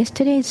 and my guest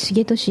today is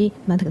Shigetoshi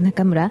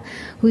Nakamura,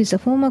 who is a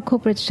former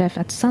corporate chef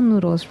at Sun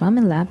Noodles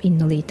Ramen Lab in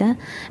Norita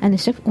and the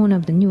chef owner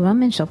of the new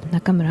ramen shop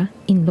Nakamura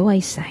in Lower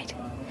East Side.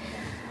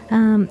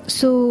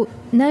 So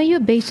now you're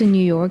based in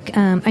New York.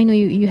 I know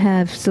you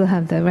still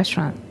have the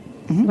restaurant,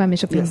 ramen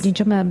shop in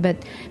Japan, but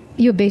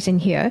you're based in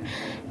here.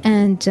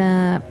 And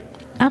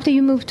after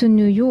you moved to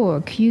New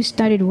York, you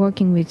started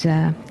working with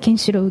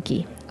Kenshiro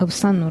Uki of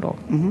Sun Noodle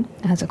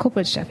as a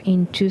corporate chef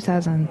in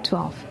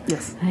 2012.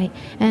 Yes. Right?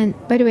 And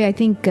by the way, I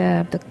think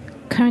the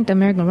current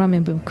American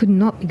ramen boom could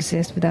not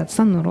exist without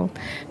Sun Noodle,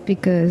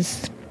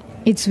 because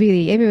it's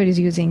really, everybody's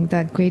using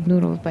that great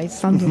noodle by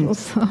Sun Noodle.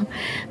 So,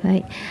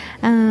 right?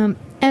 And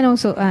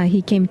also,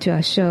 he came to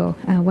our show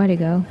a while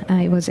ago.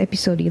 It was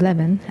episode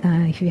 11,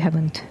 if you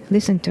haven't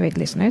listened to it,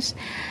 listeners.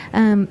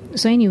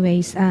 So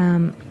anyways,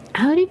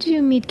 how did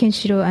you meet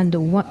Kenshiro, and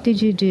what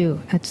did you do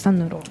at Sun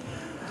Noodle?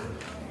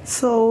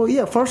 So,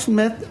 first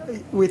met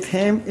with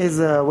him is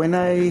when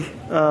I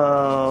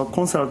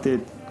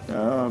consulted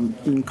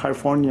in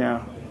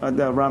California at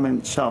the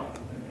ramen shop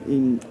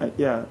in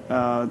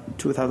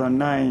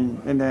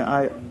 2009, and then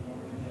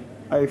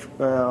I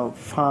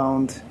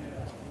found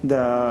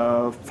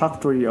the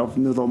factory of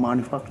noodle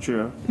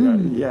manufacturer,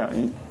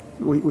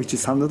 which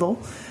is Sun Noodle,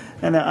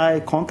 and I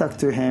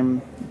contacted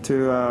him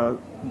to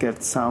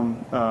get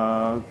some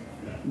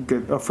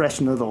good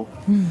fresh noodle.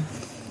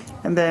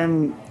 And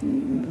then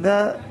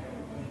that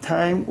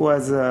time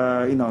was,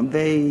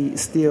 they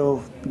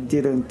still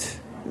didn't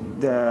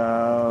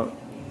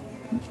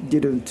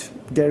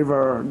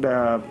deliver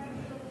the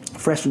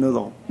fresh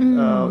noodle.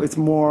 It's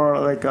more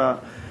like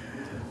a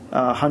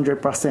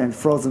 100%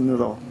 frozen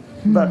noodle.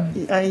 But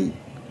I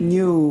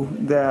knew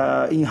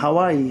that in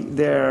Hawaii,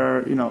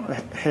 their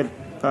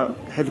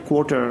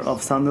headquarters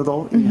of Sun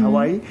Noodle in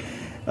Hawaii,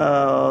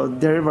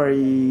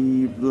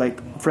 delivery like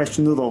fresh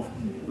noodle,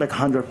 like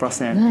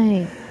 100%.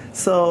 Right.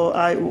 So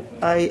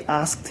I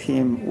asked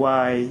him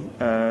why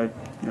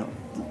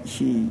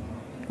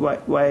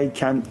why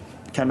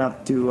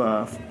cannot do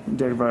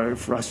deliver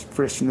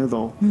fresh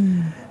noodle,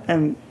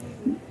 and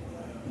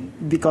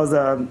because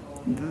that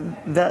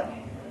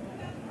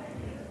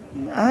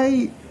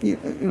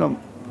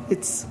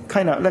it's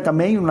kind of like a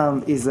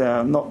mainland is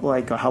not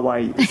like a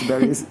Hawaii. It's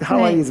very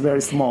Hawaii is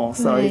very small,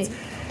 so it's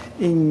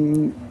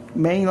in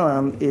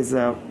mainland is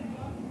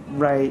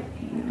right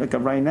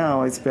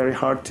now it's very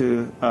hard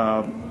to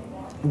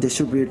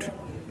distribute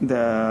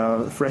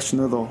the fresh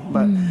noodle,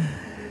 but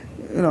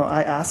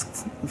I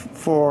asked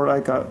for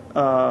like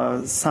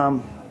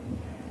some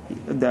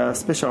the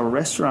special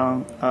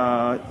restaurant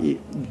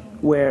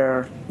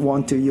where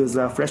want to use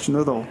a fresh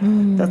noodle.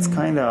 That's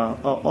kind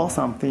of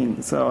awesome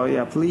thing. So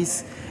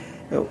please,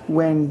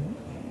 when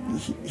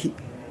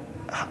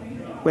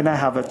I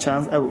have a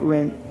chance,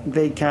 when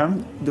they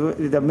can do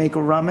the make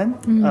ramen,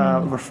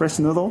 fresh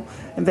noodle,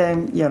 and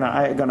then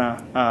I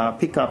gonna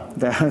pick up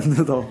the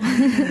noodle.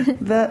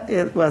 That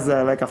it was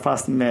like a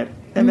fast met,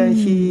 and then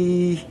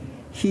he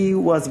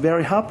was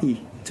very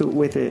happy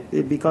with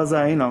it because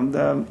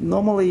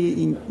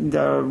normally in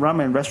the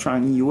ramen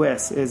restaurant in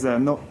US is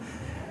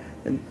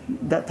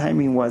that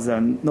timing was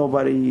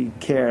nobody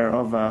care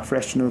of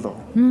fresh noodle.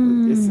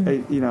 It's,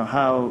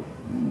 how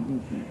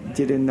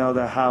didn't know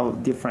how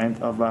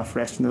different of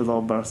fresh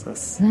noodle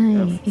versus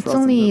It's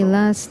only noodle.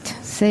 last,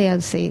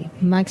 I'd say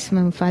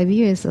maximum 5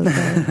 years or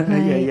so.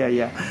 Right?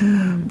 Yeah.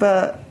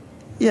 But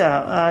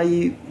yeah,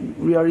 I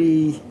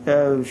really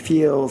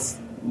feels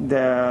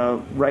the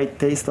right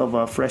taste of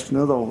a fresh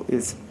noodle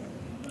is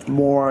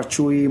more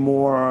chewy,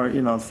 more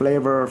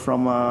flavor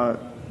from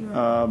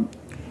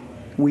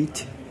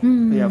wheat,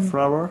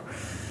 flour.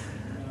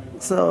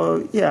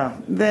 So yeah,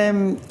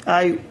 then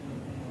I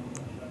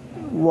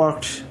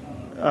worked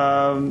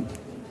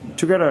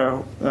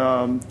together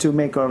to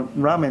make a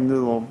ramen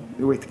noodle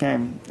with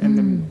Ken, and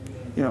then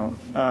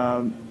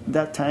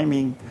that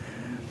timing,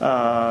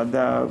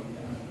 the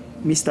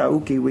Mr.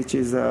 Uki, which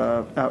is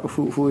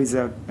who is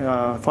a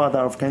father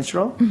of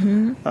Kenshiro,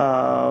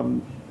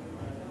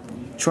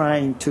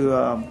 trying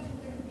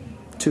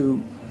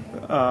to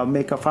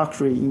make a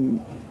factory in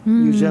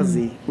New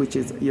Jersey, which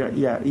is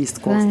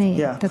East Coast. Right.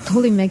 Yeah, That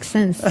totally makes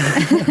sense.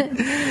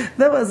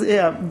 that was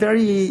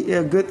very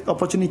good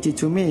opportunity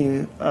to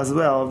me as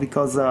well,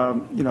 because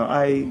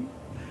I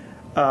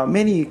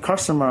many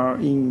customer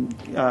in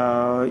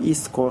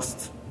East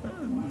Coast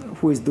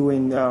who is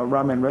doing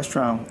ramen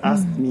restaurant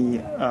asked me,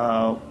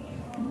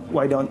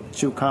 why don't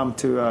you come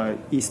to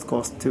East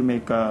Coast to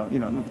make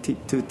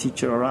to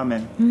teach your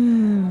ramen?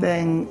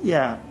 Then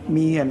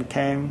me and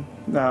Ken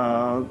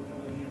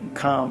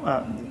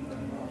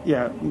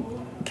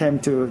came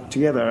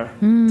together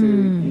to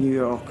New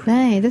York.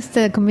 Right,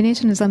 the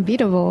combination is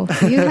unbeatable.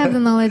 You have the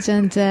knowledge,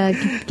 and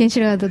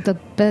Kenshiro had the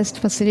best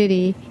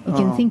facility you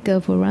can think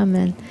of for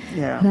ramen.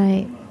 Yeah.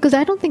 Right. Because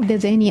I don't think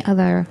there's any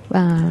other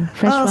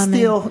fresh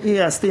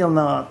ramen. Still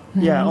not.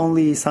 Right. Yeah,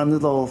 only Sun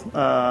Noodle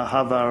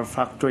have a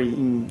factory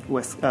in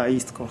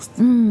East Coast.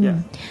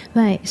 Yeah.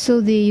 Right. So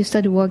you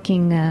started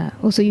working.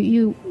 Also,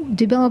 you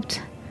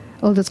developed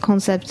all those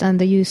concepts,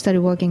 and you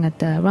started working at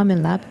the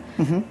Ramen Lab,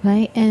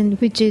 right? And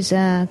which is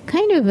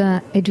kind of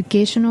an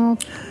educational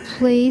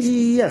place.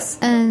 Yes.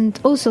 And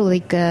also,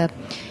 like,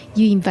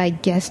 you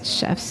invite guest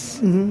chefs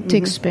to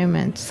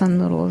experiment Sun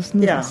noodles.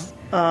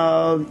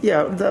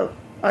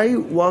 I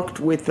worked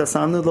with the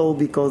Sun Noodle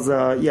because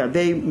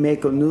they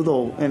make a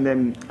noodle, and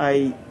then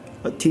I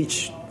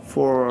teach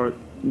for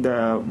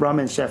the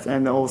ramen chef,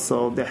 and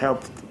also they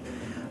helped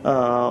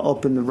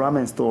open the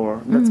ramen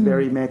store. That's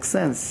very makes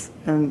sense.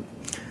 And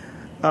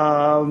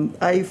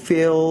I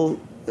feel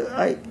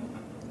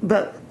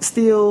but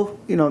still,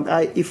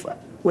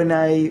 when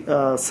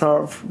I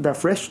serve the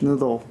fresh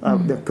noodle,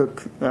 the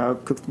cooked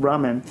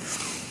ramen,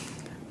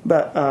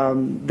 but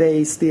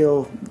they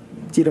still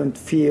didn't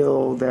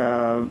feel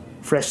the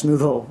fresh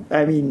noodle.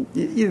 I mean,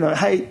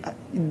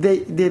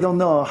 they don't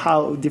know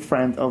how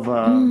different of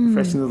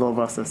fresh noodle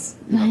versus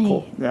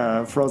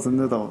frozen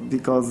noodle,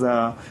 because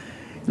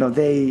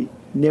they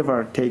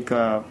never take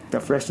the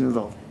fresh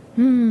noodle,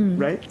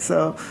 right?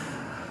 So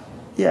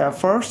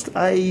first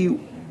I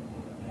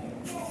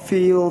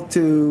feel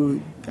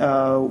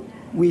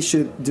we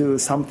should do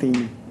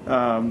something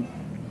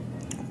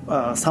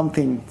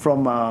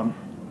from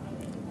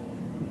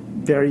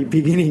very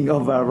beginning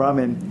of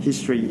ramen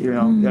history,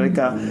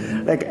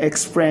 like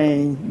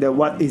explain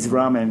what is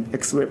ramen,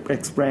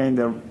 explain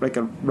the a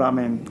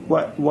ramen,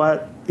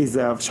 what is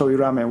a shoyu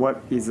ramen,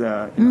 what is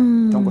a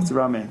tonkotsu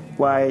ramen,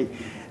 why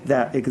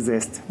that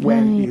exists,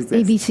 when it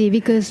exists. ABC,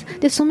 because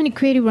there's so many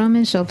creative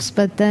ramen shops,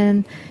 but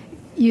then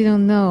you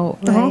don't know,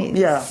 right?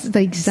 The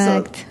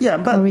exact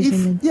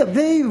origin.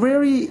 They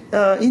very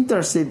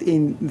interested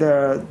in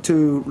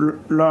to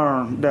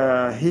learn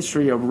the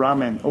history of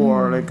ramen,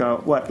 or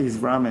what is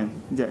ramen,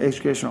 the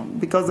educational,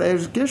 because the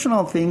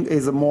educational thing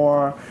is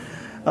more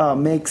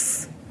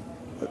makes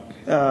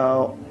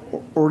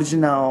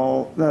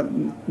original,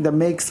 that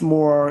makes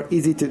more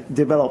easy to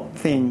develop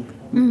thing.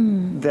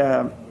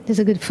 There's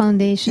a good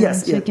foundation,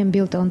 so you can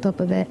build on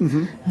top of it.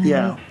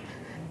 Right.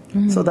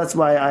 So that's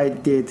why I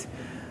did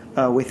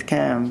with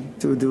Cam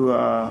to do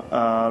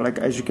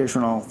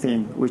educational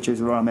thing, which is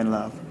Ramen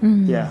Lab.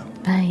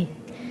 Right.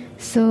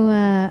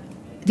 So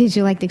did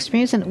you like the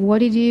experience, and what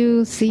did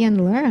you see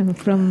and learn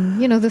from,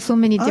 there's so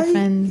many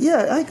different...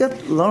 I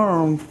got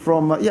learn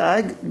from,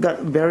 I got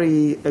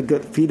very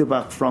good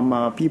feedback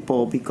from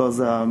people, because,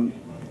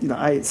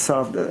 I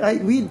served,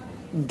 we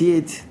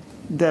did...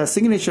 The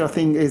signature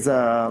thing is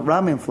a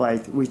ramen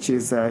flight, which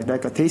is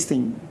like a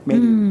tasting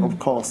menu, of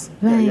course.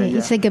 Right,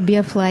 it's like a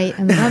beer flight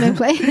and a ramen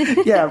flight.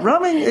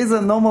 Ramen is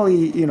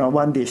normally,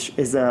 one dish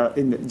is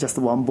in just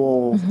one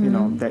bowl,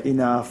 the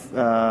enough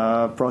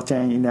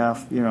protein,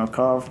 enough,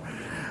 carb.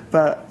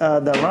 But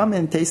the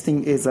ramen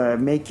tasting is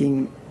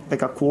making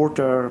like a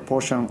quarter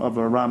portion of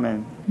a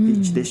ramen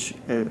each dish.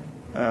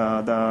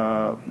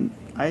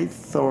 I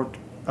thought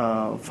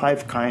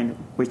 5 kind,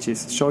 which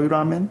is shoyu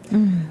ramen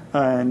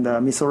and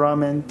miso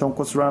ramen,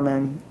 tonkotsu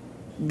ramen.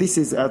 This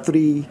is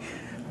 3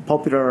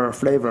 popular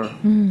flavor,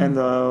 and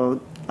the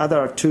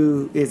other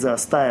 2 is a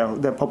style,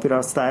 the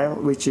popular style,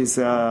 which is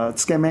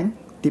tsukemen,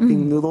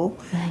 dipping noodle,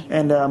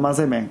 and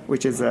mazeme,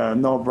 which is a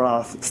no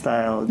broth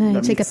style.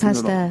 It's like a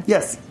pasta. Noodle.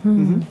 Yes.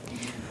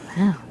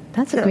 Wow,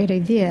 that's a great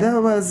idea.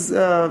 That was,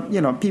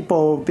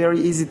 people very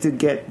easy to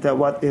get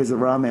what is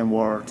ramen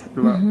word.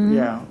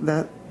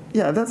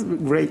 That's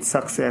great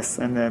success,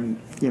 and then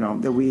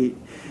that we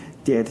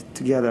did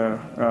together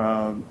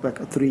like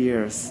 3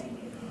 years.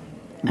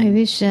 I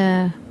wish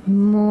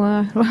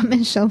more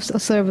ramen shops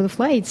serve the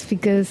flights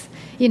because,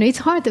 it's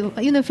hard to,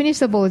 finish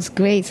the bowl is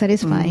great,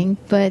 satisfying,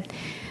 but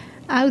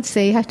I would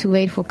say you have to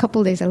wait for a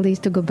couple of days at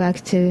least to go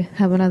back to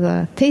have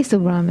another taste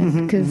of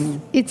ramen because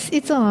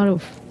it's a lot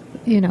of,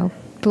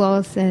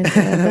 broth and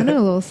the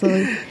noodles.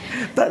 So.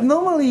 But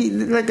normally,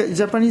 like a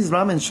Japanese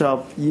ramen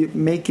shop, you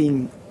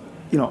making,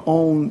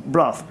 own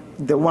broth,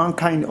 the one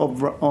kind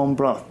of own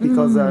broth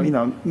because,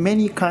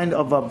 many kind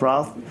of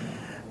broth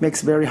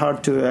makes very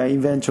hard to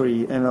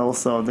inventory, and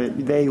also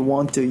they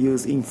want to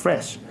use in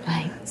fresh.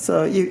 Right.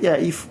 So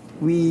if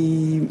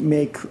we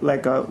make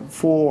like a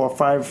 4 or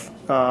 5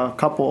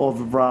 couple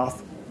of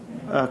broth,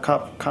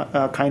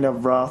 kind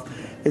of broth,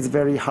 it's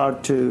very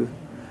hard to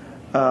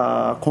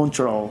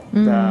control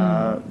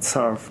the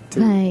serve to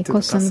the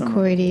customer.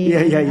 Quality.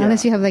 Yeah.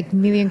 Unless you have like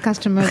million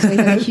customers, like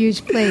a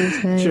huge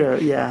place. Right? Sure.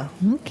 Yeah.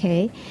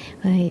 Okay.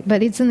 Right.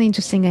 But it's an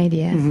interesting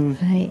idea.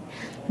 Right.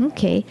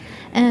 Okay.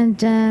 And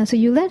so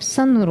you left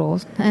Sun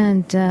Noodles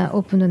and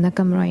opened a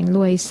Nakamura in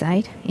Lower East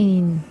Side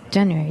in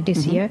January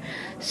this year.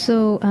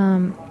 So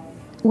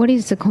what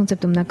is the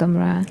concept of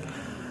Nakamura?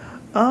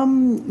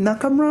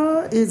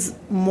 Nakamura is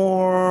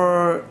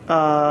more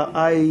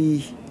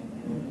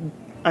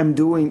I'm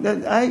doing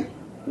that.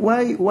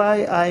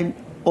 Why I'm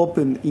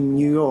open in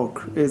New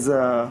York is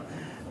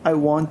I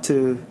want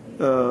to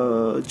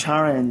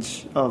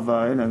challenge of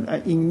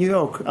in New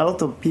York a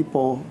lot of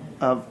people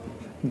have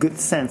good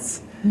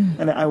sense.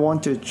 And I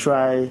want to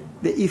try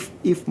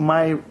if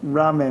my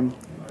ramen,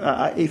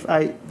 if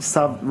I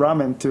serve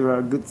ramen to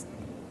a good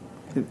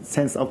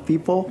sense of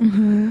people,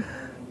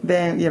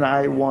 then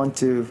I want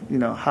to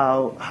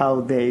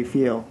how they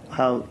feel,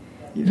 how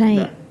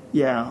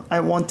I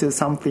want to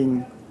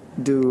something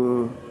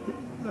do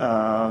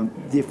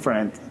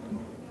different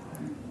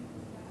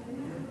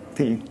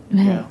thing.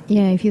 Right.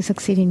 Yeah. If you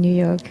succeed in New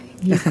York,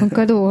 you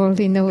conquer the world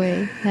in a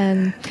way.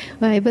 And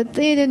but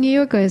the New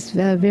Yorkers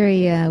are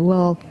very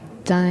well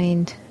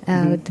dined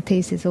out. The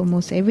taste is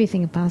almost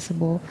everything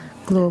possible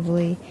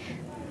globally.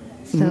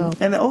 So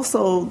and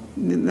also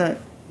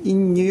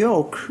in New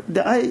York,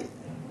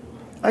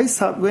 I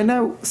served, when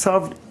I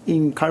served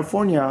in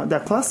California, the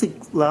classic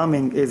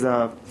ramen is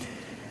a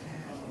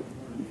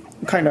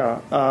kind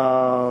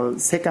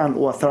of second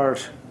or third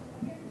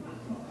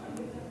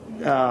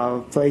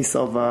place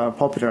of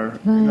popular.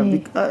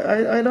 Right.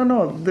 I don't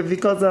know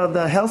because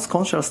the health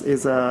conscious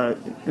is the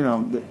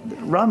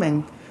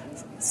ramen.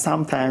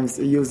 Sometimes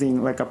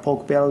using like a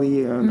pork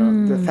belly,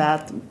 the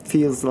fat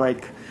feels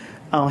like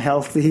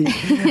unhealthy.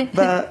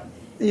 But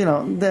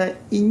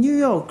in New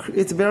York,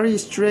 it's very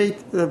straight.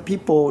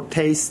 People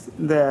taste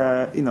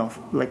the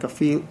like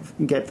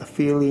get the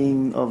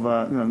feeling of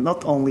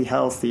not only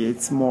healthy.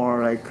 It's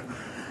more like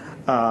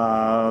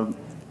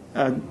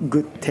a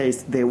good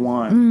taste they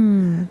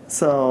want.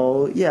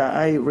 So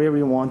I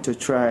really want to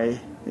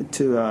try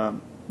to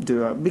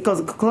do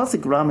because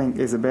classic ramen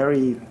is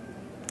very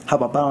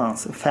have a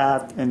balance,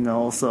 fat and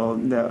also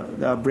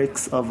the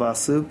bricks of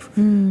soup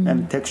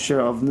and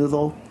texture of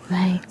noodle.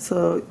 Right.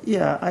 So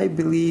I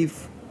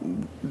believe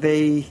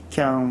they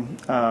can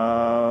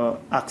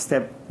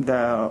accept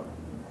the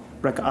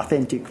like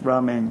authentic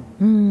ramen.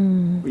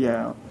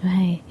 Yeah.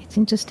 Right. It's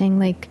interesting.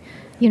 Like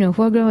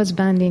foie gras was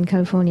banned in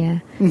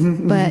California,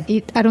 but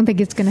I don't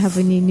think it's going to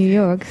happen in New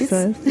York.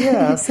 So.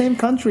 Same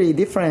country,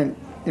 different.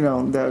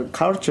 The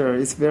culture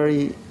is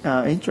very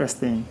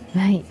interesting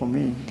for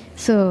me.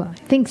 So I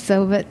think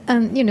so, but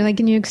like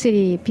in New York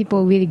City,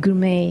 people really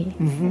gourmet.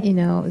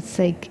 It's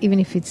like even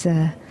if it's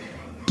a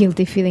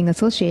guilty feeling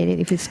associated,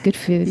 if it's good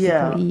food,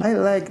 people eat. I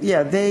like.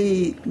 Yeah,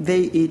 they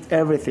eat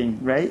everything,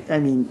 right? I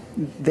mean,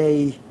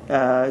 they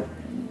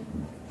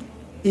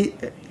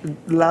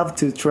love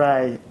to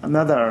try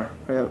another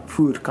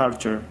food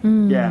culture.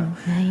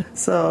 Right.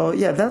 So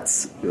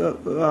that's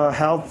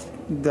helped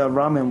the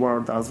ramen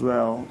world as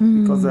well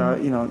because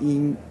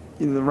in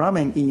the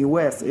ramen in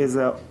US is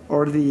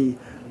already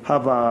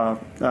have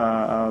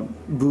a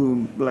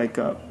boom, like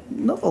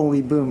not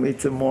only boom,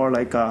 it's more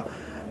like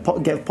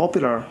get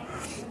popular.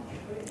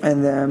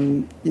 And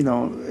then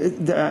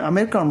the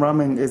American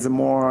ramen is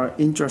more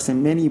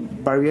interesting, many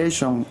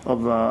variation of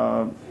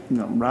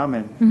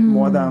ramen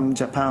more than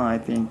Japan, I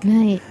think.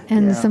 Right,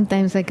 and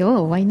sometimes like,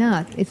 why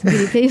not? It's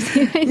really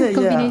tasty, right?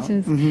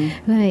 Combinations.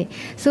 Right.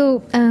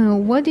 So,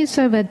 what do you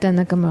serve at the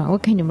Nakamura?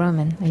 What kind of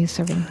ramen are you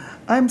serving?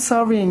 I'm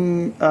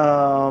serving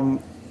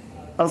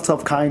lots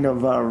of kind of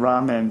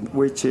ramen,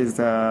 which is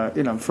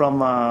from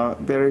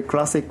very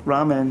classic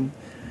ramen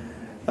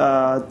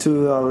to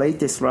the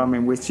latest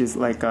ramen, which is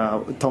like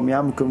a tom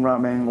yum kun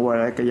ramen or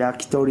like a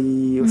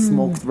yakitori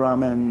smoked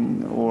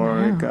ramen or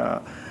like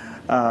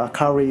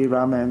curry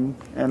ramen,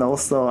 and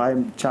also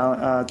I'm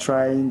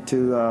trying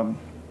to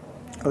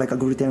like a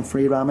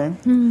gluten-free ramen.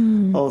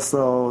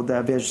 Also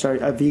the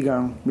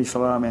vegan miso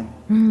ramen.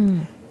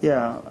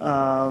 Yeah,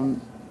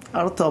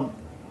 a lot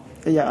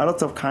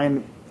of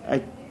kind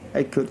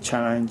I could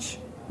challenge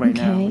right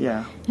now.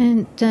 Yeah.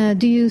 And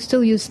do you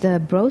still use the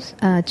broth,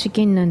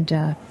 chicken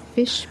and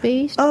fish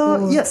based?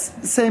 Yes,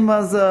 same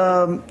as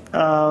not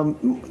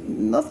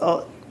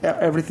all,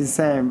 everything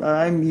same.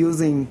 I'm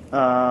using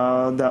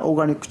the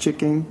organic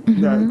chicken,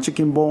 the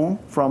chicken bone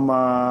from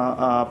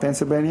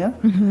Pennsylvania,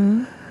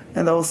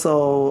 and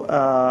also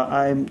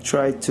I'm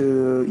trying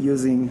to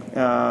using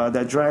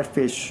the dried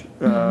fish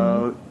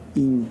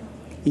in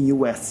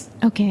US.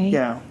 Okay.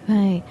 Yeah.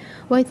 Right.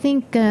 Well, I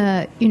think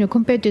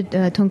compared to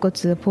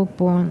tonkotsu pork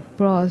bone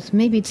broth,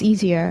 maybe it's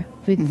easier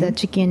with the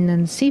chicken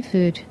and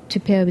seafood to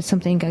pair with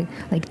something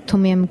like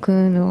tom yum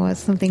kun or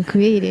something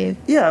creative.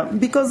 Yeah,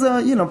 because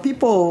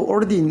people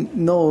already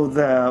know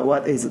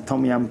what is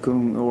tom yum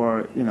kun,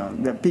 or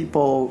the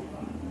people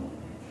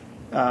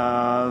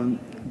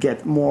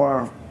get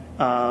more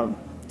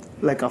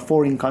like a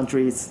foreign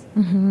countries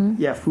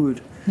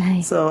food.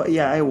 Right. So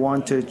I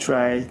want to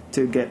try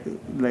to get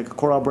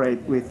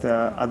collaborate with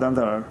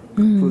another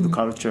food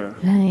culture.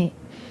 Right.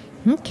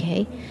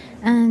 Okay.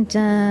 And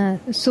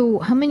so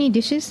how many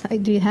dishes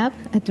do you have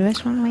at the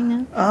restaurant right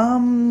now?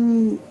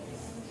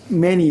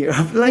 Many.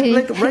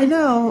 like right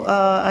now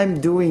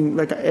I'm doing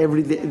like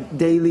every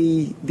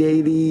daily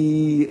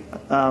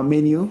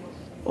menu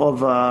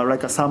of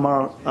like a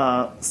summer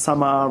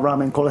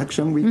ramen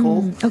collection we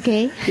call.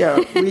 Okay.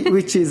 Yeah,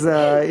 which is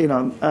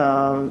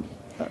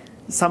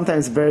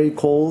sometimes very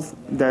cold,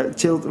 the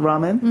chilled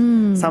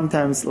ramen.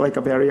 Sometimes like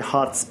a very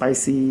hot,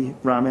 spicy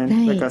ramen,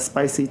 right. like a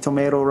spicy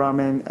tomato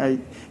ramen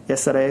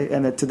yesterday.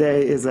 And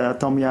today is a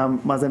tom yum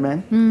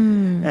mazemen.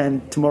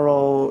 And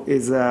tomorrow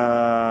is,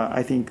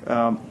 I think,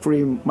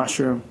 free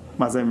mushroom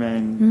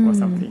mazemen or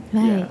something.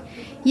 Right.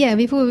 Yeah,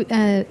 before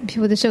the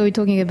show, we were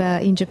talking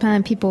about in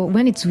Japan, people,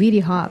 when it's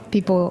really hot,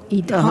 people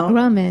eat hot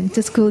ramen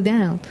to cool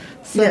down.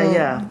 So,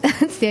 I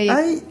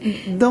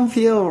don't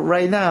feel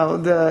right now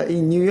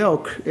in New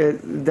York,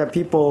 the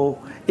people,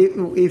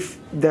 if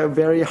the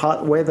very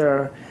hot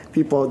weather,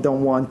 people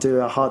don't want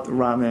to hot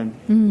ramen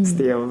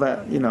still.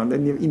 But,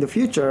 in the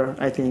future,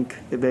 I think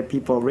that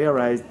people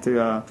realize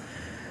like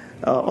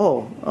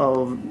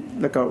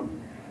a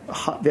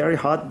very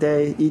hot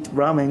day, eat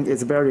ramen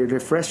is very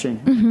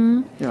refreshing.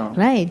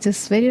 Right,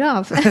 just sweat it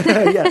off.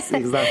 Yes,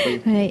 exactly.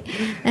 Right.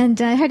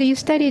 And I heard you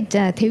studied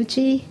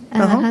teuchi,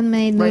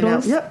 handmade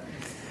noodles. Right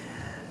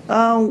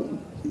now,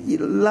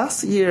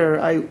 last year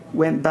I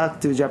went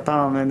back to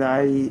Japan and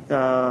I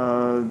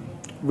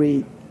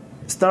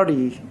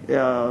studied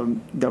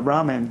the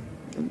ramen,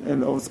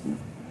 and also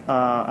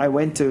I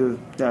went to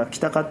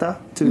Kitakata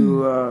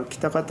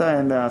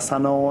and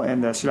Sano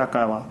and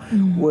Shirakawa,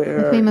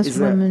 where the famous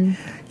ramen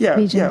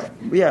region.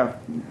 Yeah.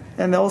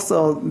 And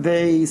also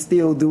they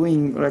still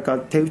doing like a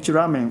teuchi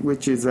ramen,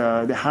 which is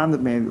the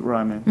handmade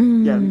ramen.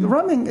 Yeah, the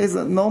ramen is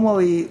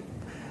normally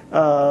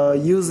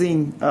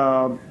using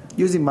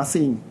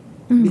machine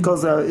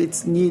because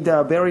it's need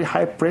a very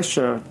high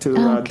pressure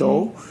to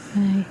dough.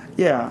 Right.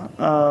 Yeah.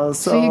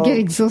 So you get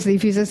exhausted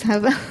if you just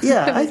have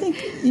yeah, I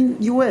think in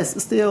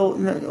US still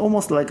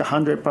almost like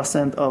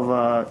 100%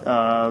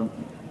 of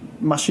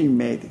machine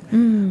made.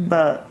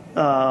 But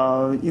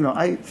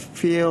I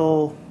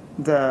feel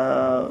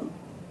the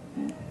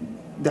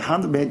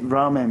handmade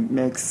ramen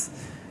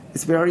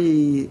it's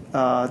very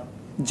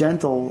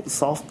gentle,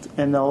 soft,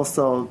 and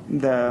also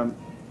the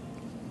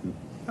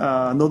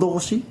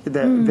nodogoshi,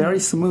 very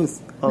smooth.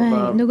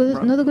 Right.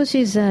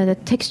 Nodogoshi is the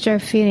texture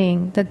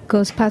feeling that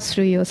goes past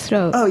through your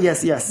throat. Oh,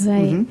 yes.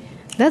 Right.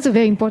 That's a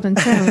very important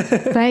term.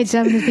 Right?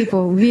 Japanese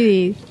people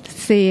really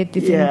say it's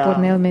an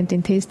important element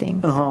in tasting.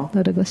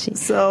 Nodogoshi.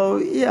 So,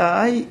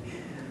 I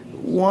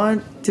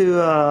want to...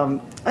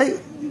 I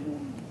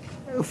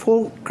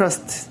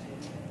focused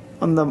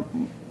on the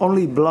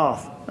only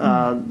broth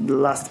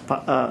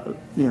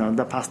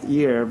the past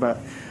year, but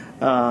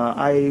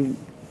I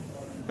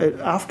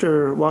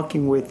after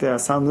working with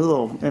Sun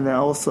Noodle, and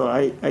also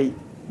I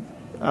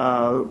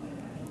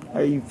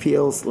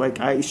feels like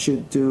I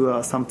should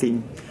do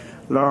something,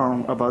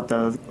 learn about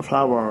the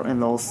flour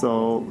and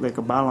also like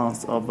a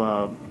balance of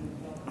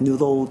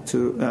noodle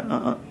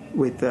to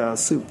with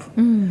soup.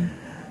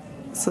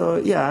 So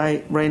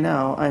right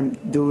now I'm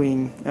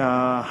doing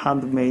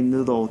handmade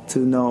noodle to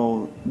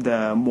know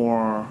the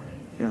more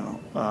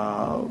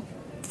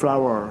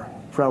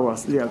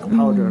flours,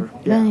 powder.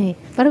 Yeah. Right,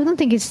 but I don't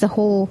think it's the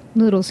whole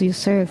noodles you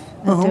serve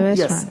at the restaurant.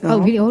 Yes. Oh,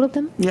 really, all of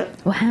them? Yeah.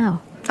 Wow.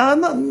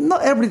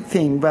 Not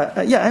everything, but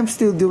I'm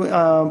still doing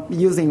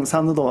using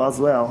some noodle as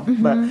well.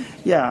 But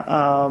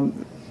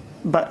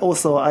but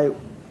also I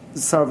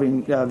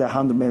serving the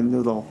handmade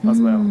noodle as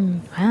well.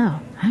 Wow,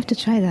 I have to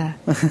try that.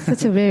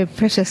 That's a very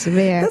precious,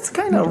 rare. That's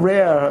kind of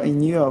rare in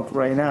New York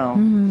right now.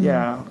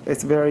 Yeah,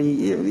 it's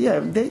very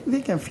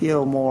they can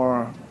feel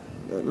more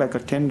like a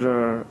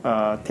tender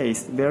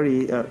taste,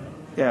 very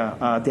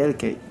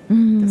delicate.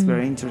 That's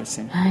very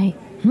interesting. Right.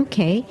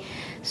 Okay.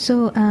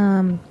 So,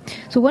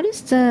 what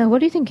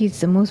do you think is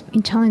the most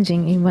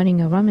challenging in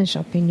running a ramen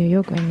shop in New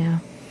York right now?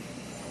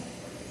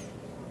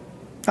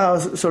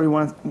 Sorry,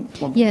 one.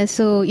 Yeah,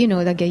 so,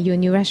 like your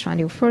new restaurant,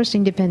 your first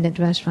independent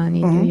restaurant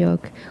in New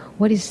York.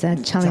 What is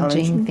that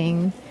challenging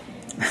thing?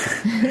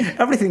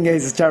 Everything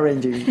is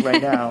challenging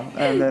right now.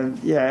 And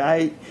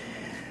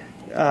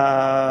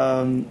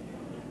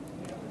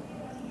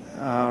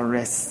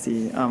let's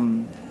see.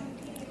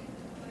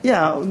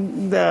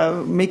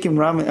 The making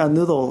ramen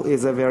noodle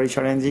is very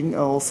challenging.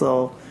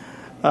 Also,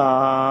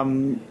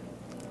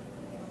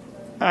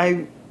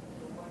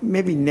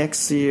 maybe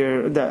next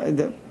year,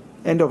 the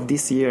end of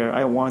this year,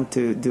 I want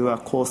to do a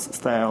course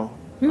style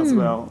as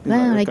well.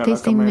 Like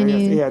tasting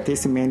menu. Yeah,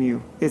 tasting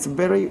menu. It's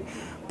very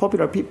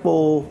popular.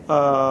 People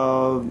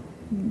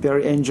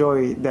very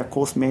enjoy the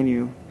course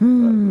menu.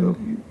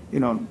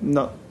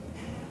 Not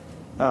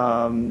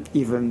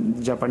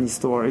even Japanese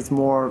store. It's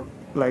more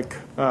like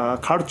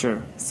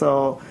culture.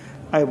 So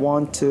I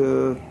want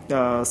to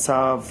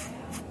serve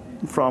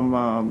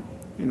from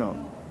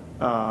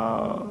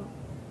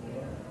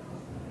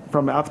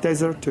from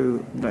appetizer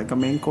to like a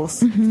main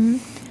course.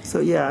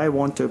 So I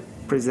want to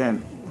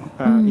present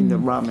in the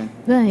ramen.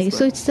 Right.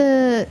 So it's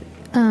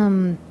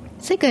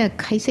it's like a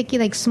kaiseki,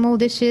 like small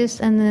dishes,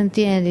 and then at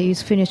the end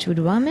it's finished with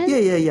ramen.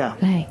 Yeah.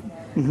 Right.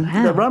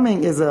 Wow. The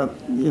ramen is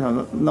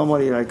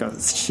normally like a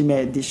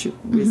shime dish,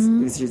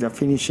 which is a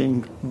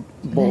finishing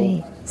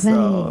bowl. Right.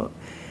 So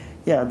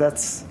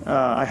that's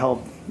I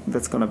hope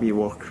that's gonna be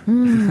work.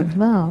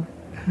 Wow,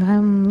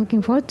 I'm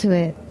looking forward to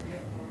it.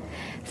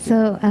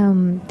 So,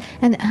 and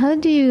how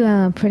do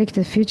you predict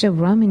the future of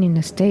ramen in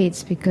the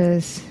States?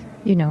 Because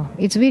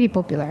it's really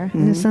popular,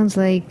 and it sounds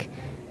like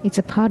it's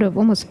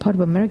almost part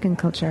of American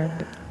culture.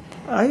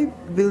 I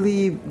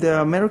believe the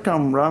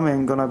American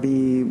ramen gonna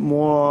be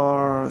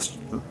more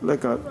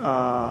like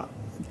a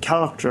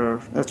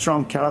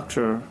strong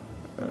character.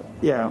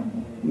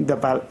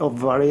 Of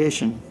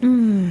variation.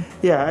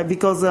 Yeah,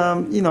 because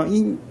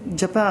in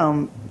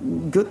Japan,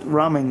 good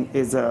ramen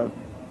is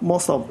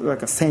most of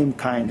like a same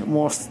kind.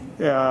 Most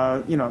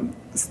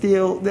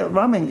still the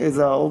ramen is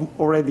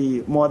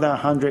already more than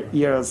 100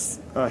 years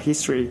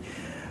history,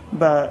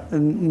 but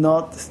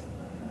not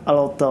a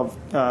lot of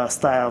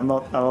style,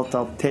 not a lot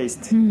of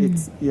taste.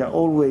 It's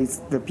always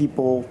the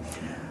people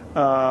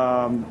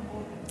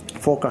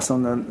focus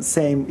on the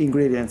same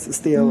ingredients.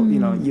 Still,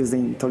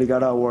 using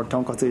torigara or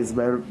tonkatsu is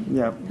very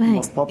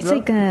most popular. It's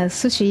like a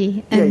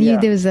sushi, and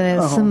there's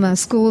some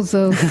schools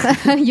of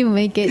how you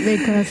make it very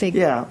classic.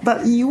 Yeah,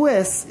 but in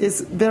US it's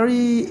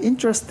very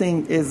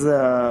interesting. Is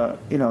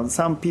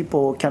some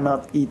people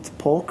cannot eat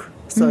pork,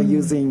 so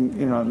using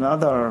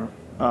another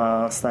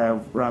style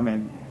of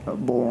ramen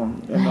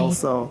born, and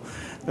also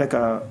like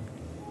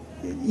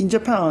in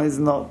Japan is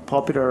not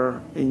popular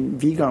in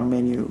vegan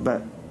menu,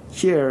 but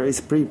here is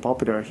pretty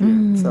popular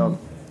here.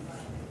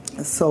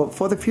 So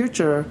for the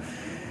future,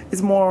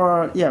 it's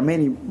more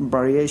many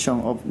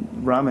variation of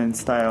ramen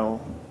style.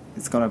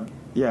 It's gonna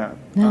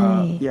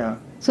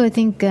So I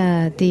think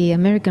the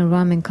American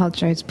ramen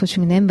culture is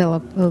pushing an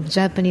envelope of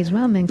Japanese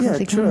ramen,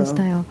 classic ramen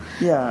style.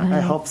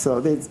 I hope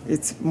so.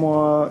 It's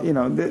more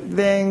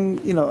then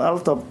a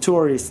lot of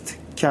tourists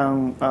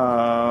can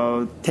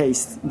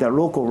taste the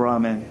local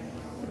ramen.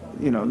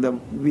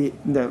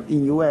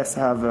 In US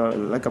have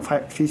like a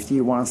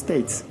 51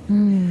 states.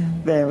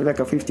 Then like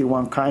a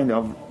 51 kind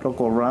of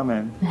local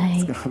ramen. Right.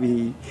 It's gonna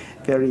be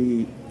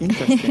very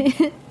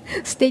interesting.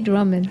 State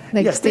ramen,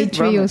 like state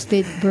tree or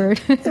state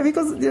bird.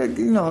 Because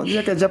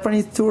like a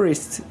Japanese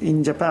tourists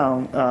in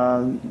Japan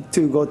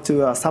to go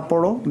to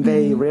Sapporo,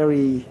 they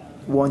rarely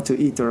want to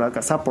eat like a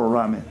Sapporo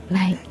ramen.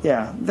 Right.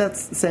 Yeah,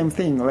 that's the same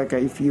thing. Like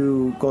if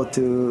you go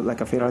to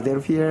like a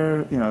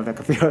Philadelphia, like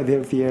a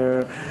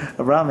Philadelphia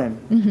ramen.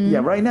 Yeah,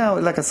 right now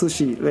like a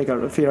sushi, like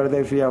a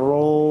Philadelphia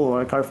roll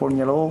or a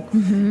California roll.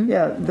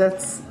 Yeah,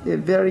 that's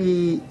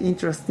very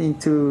interesting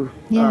to.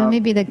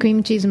 Maybe the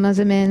cream cheese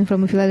mazemen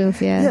from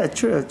Philadelphia. Yeah,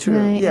 true.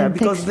 Right, yeah,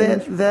 because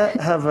that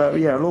have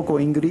local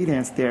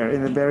ingredients there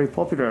and they're very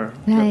popular.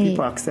 Right.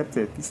 People accept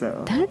it.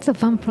 So that's a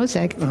fun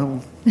project.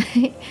 Or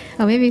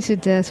maybe you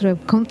should sort of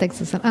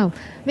context or something.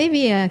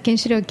 Maybe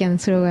Kenshiro can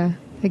throw a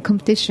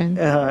competition,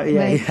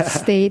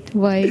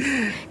 statewide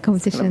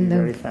competition.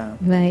 Very fun.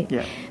 Right.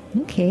 Yeah.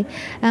 Okay.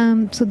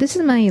 So this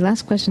is my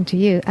last question to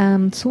you.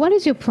 So what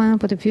is your plan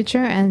for the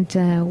future, and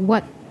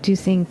what do you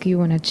think you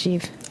want to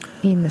achieve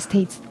in the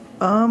States?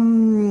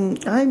 I'm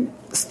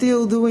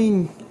still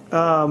doing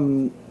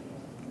my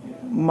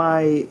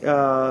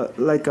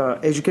like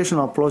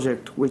educational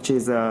project, which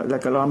is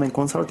like a ramen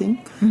consulting.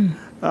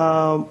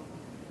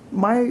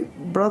 My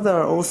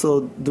brother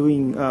also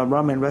doing a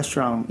ramen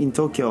restaurant in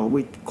Tokyo,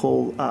 we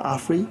call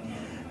Afri.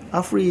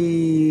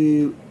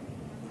 Afri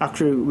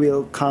actually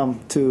will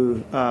come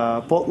to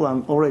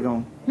Portland,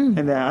 Oregon,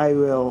 and then I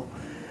will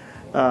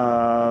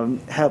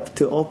help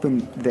to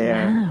open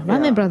there. Wow,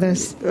 Ramen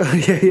Brothers.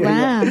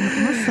 Wow,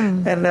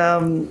 awesome.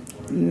 And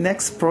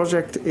next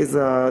project is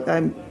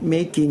I'm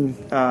making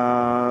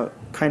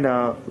kind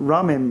of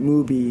ramen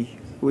movie,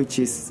 which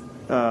is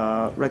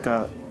like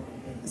a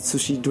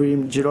Sushi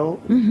Dream Jiro.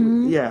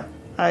 Yeah,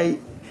 I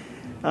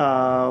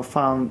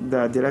found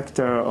the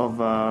director of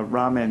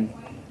ramen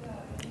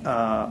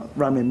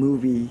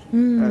movie.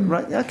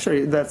 Right,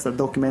 actually, that's a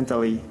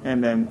documentary,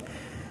 and then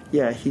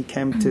he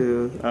came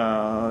to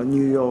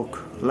New York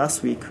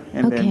last week,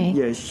 and then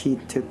he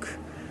took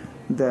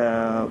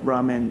the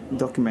ramen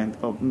document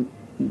of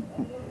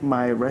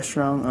my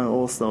restaurant, and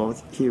also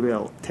he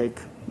will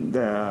take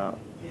the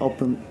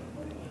open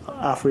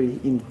Afri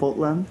in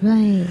Portland.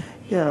 Right.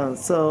 Yeah,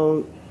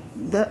 so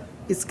that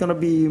it's gonna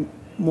be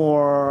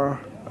more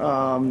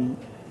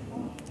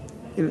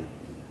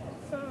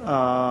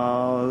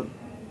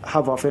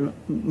have a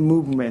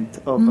movement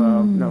of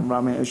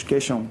ramen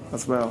education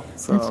as well.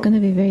 So That's going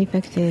to be very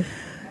effective.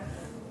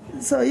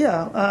 So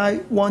I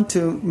want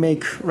to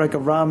make like a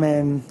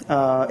ramen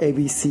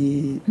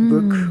ABC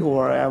book,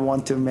 or I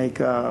want to make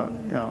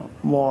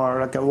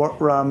more like a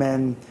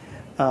ramen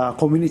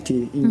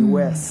community in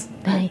US.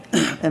 Right.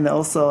 And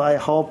also I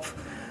hope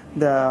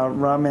the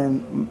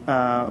ramen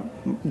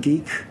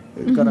geek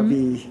gonna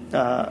be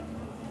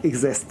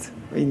exist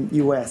in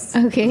US.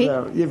 Okay.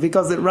 So,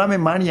 because the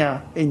ramen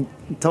mania in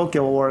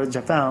Tokyo or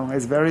Japan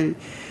is very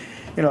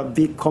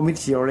big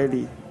community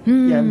already.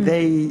 And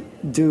they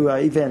do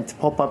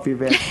pop-up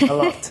event a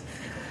lot.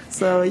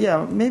 So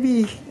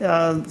maybe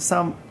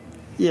the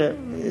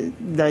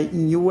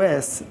in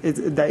US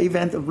the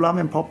event of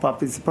ramen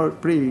pop-up is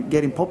pretty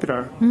getting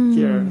popular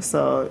here.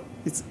 So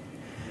it's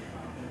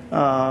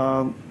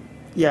I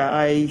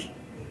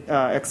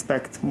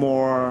expect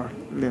more,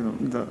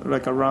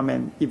 like a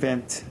ramen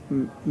event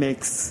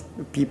makes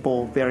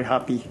people very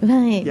happy.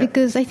 Right,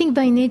 because I think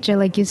by nature,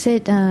 like you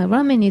said,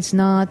 ramen is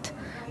not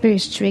very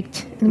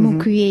strict and more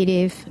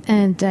creative,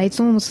 and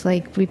it's almost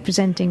like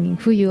representing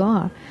who you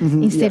are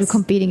instead of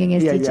competing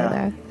against each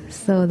other.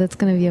 So that's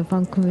going to be a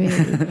fun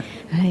community.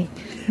 Right.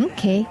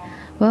 Okay.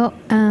 Well,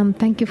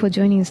 thank you for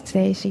joining us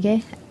today,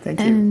 Shige. Thank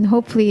you. And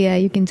hopefully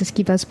you can just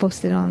keep us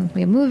posted on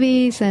your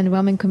movies and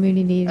ramen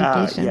community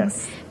education.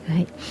 Yes.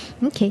 Right.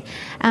 Okay.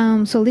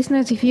 So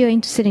listeners, if you are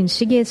interested in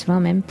Shige's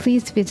ramen,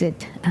 please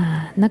visit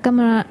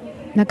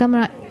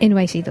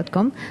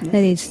nakamuranyc.com.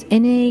 That is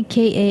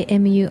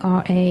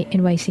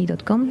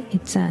nakamuranyc.com.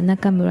 It's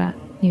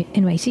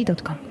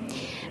nakamuranyc.com.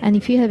 And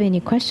if you have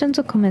any questions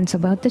or comments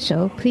about the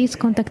show, please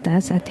contact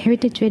us at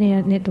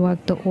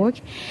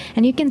heritageradionetwork.org.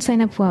 And you can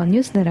sign up for our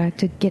newsletter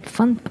to get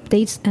fun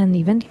updates and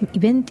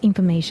event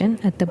information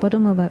at the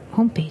bottom of our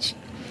homepage.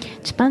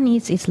 Japan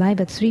Eats is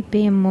live at 3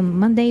 p.m. on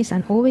Mondays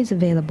and always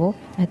available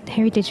at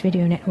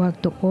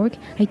heritageradionetwork.org,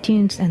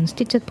 iTunes, and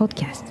Stitcher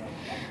Podcast.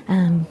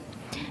 And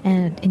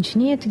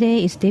engineer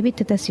today is David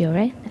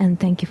Tatasiore, and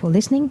thank you for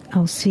listening.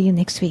 I'll see you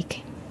next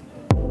week.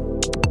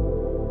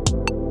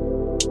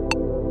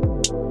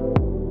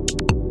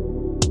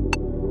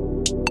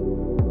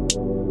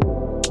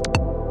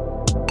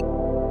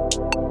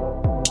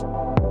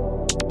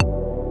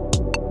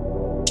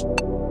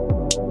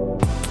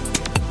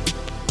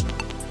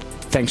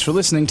 Thanks for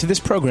listening to this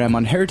program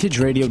on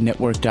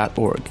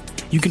heritageradionetwork.org.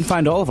 You can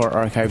find all of our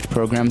archived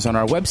programs on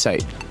our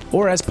website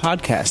or as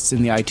podcasts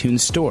in the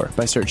iTunes Store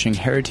by searching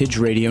Heritage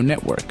Radio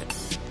Network.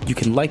 You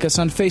can like us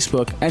on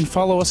Facebook and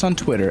follow us on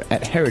Twitter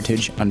at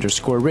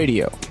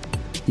 @heritage_radio.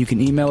 You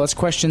can email us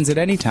questions at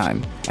any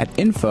time at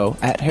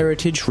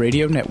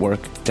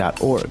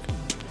info@heritageradionetwork.org.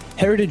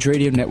 Heritage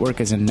Radio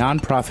Network is a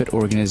non-profit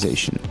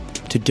organization.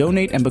 To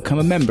donate and become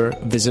a member,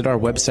 visit our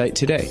website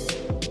today.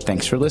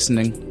 Thanks for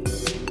listening.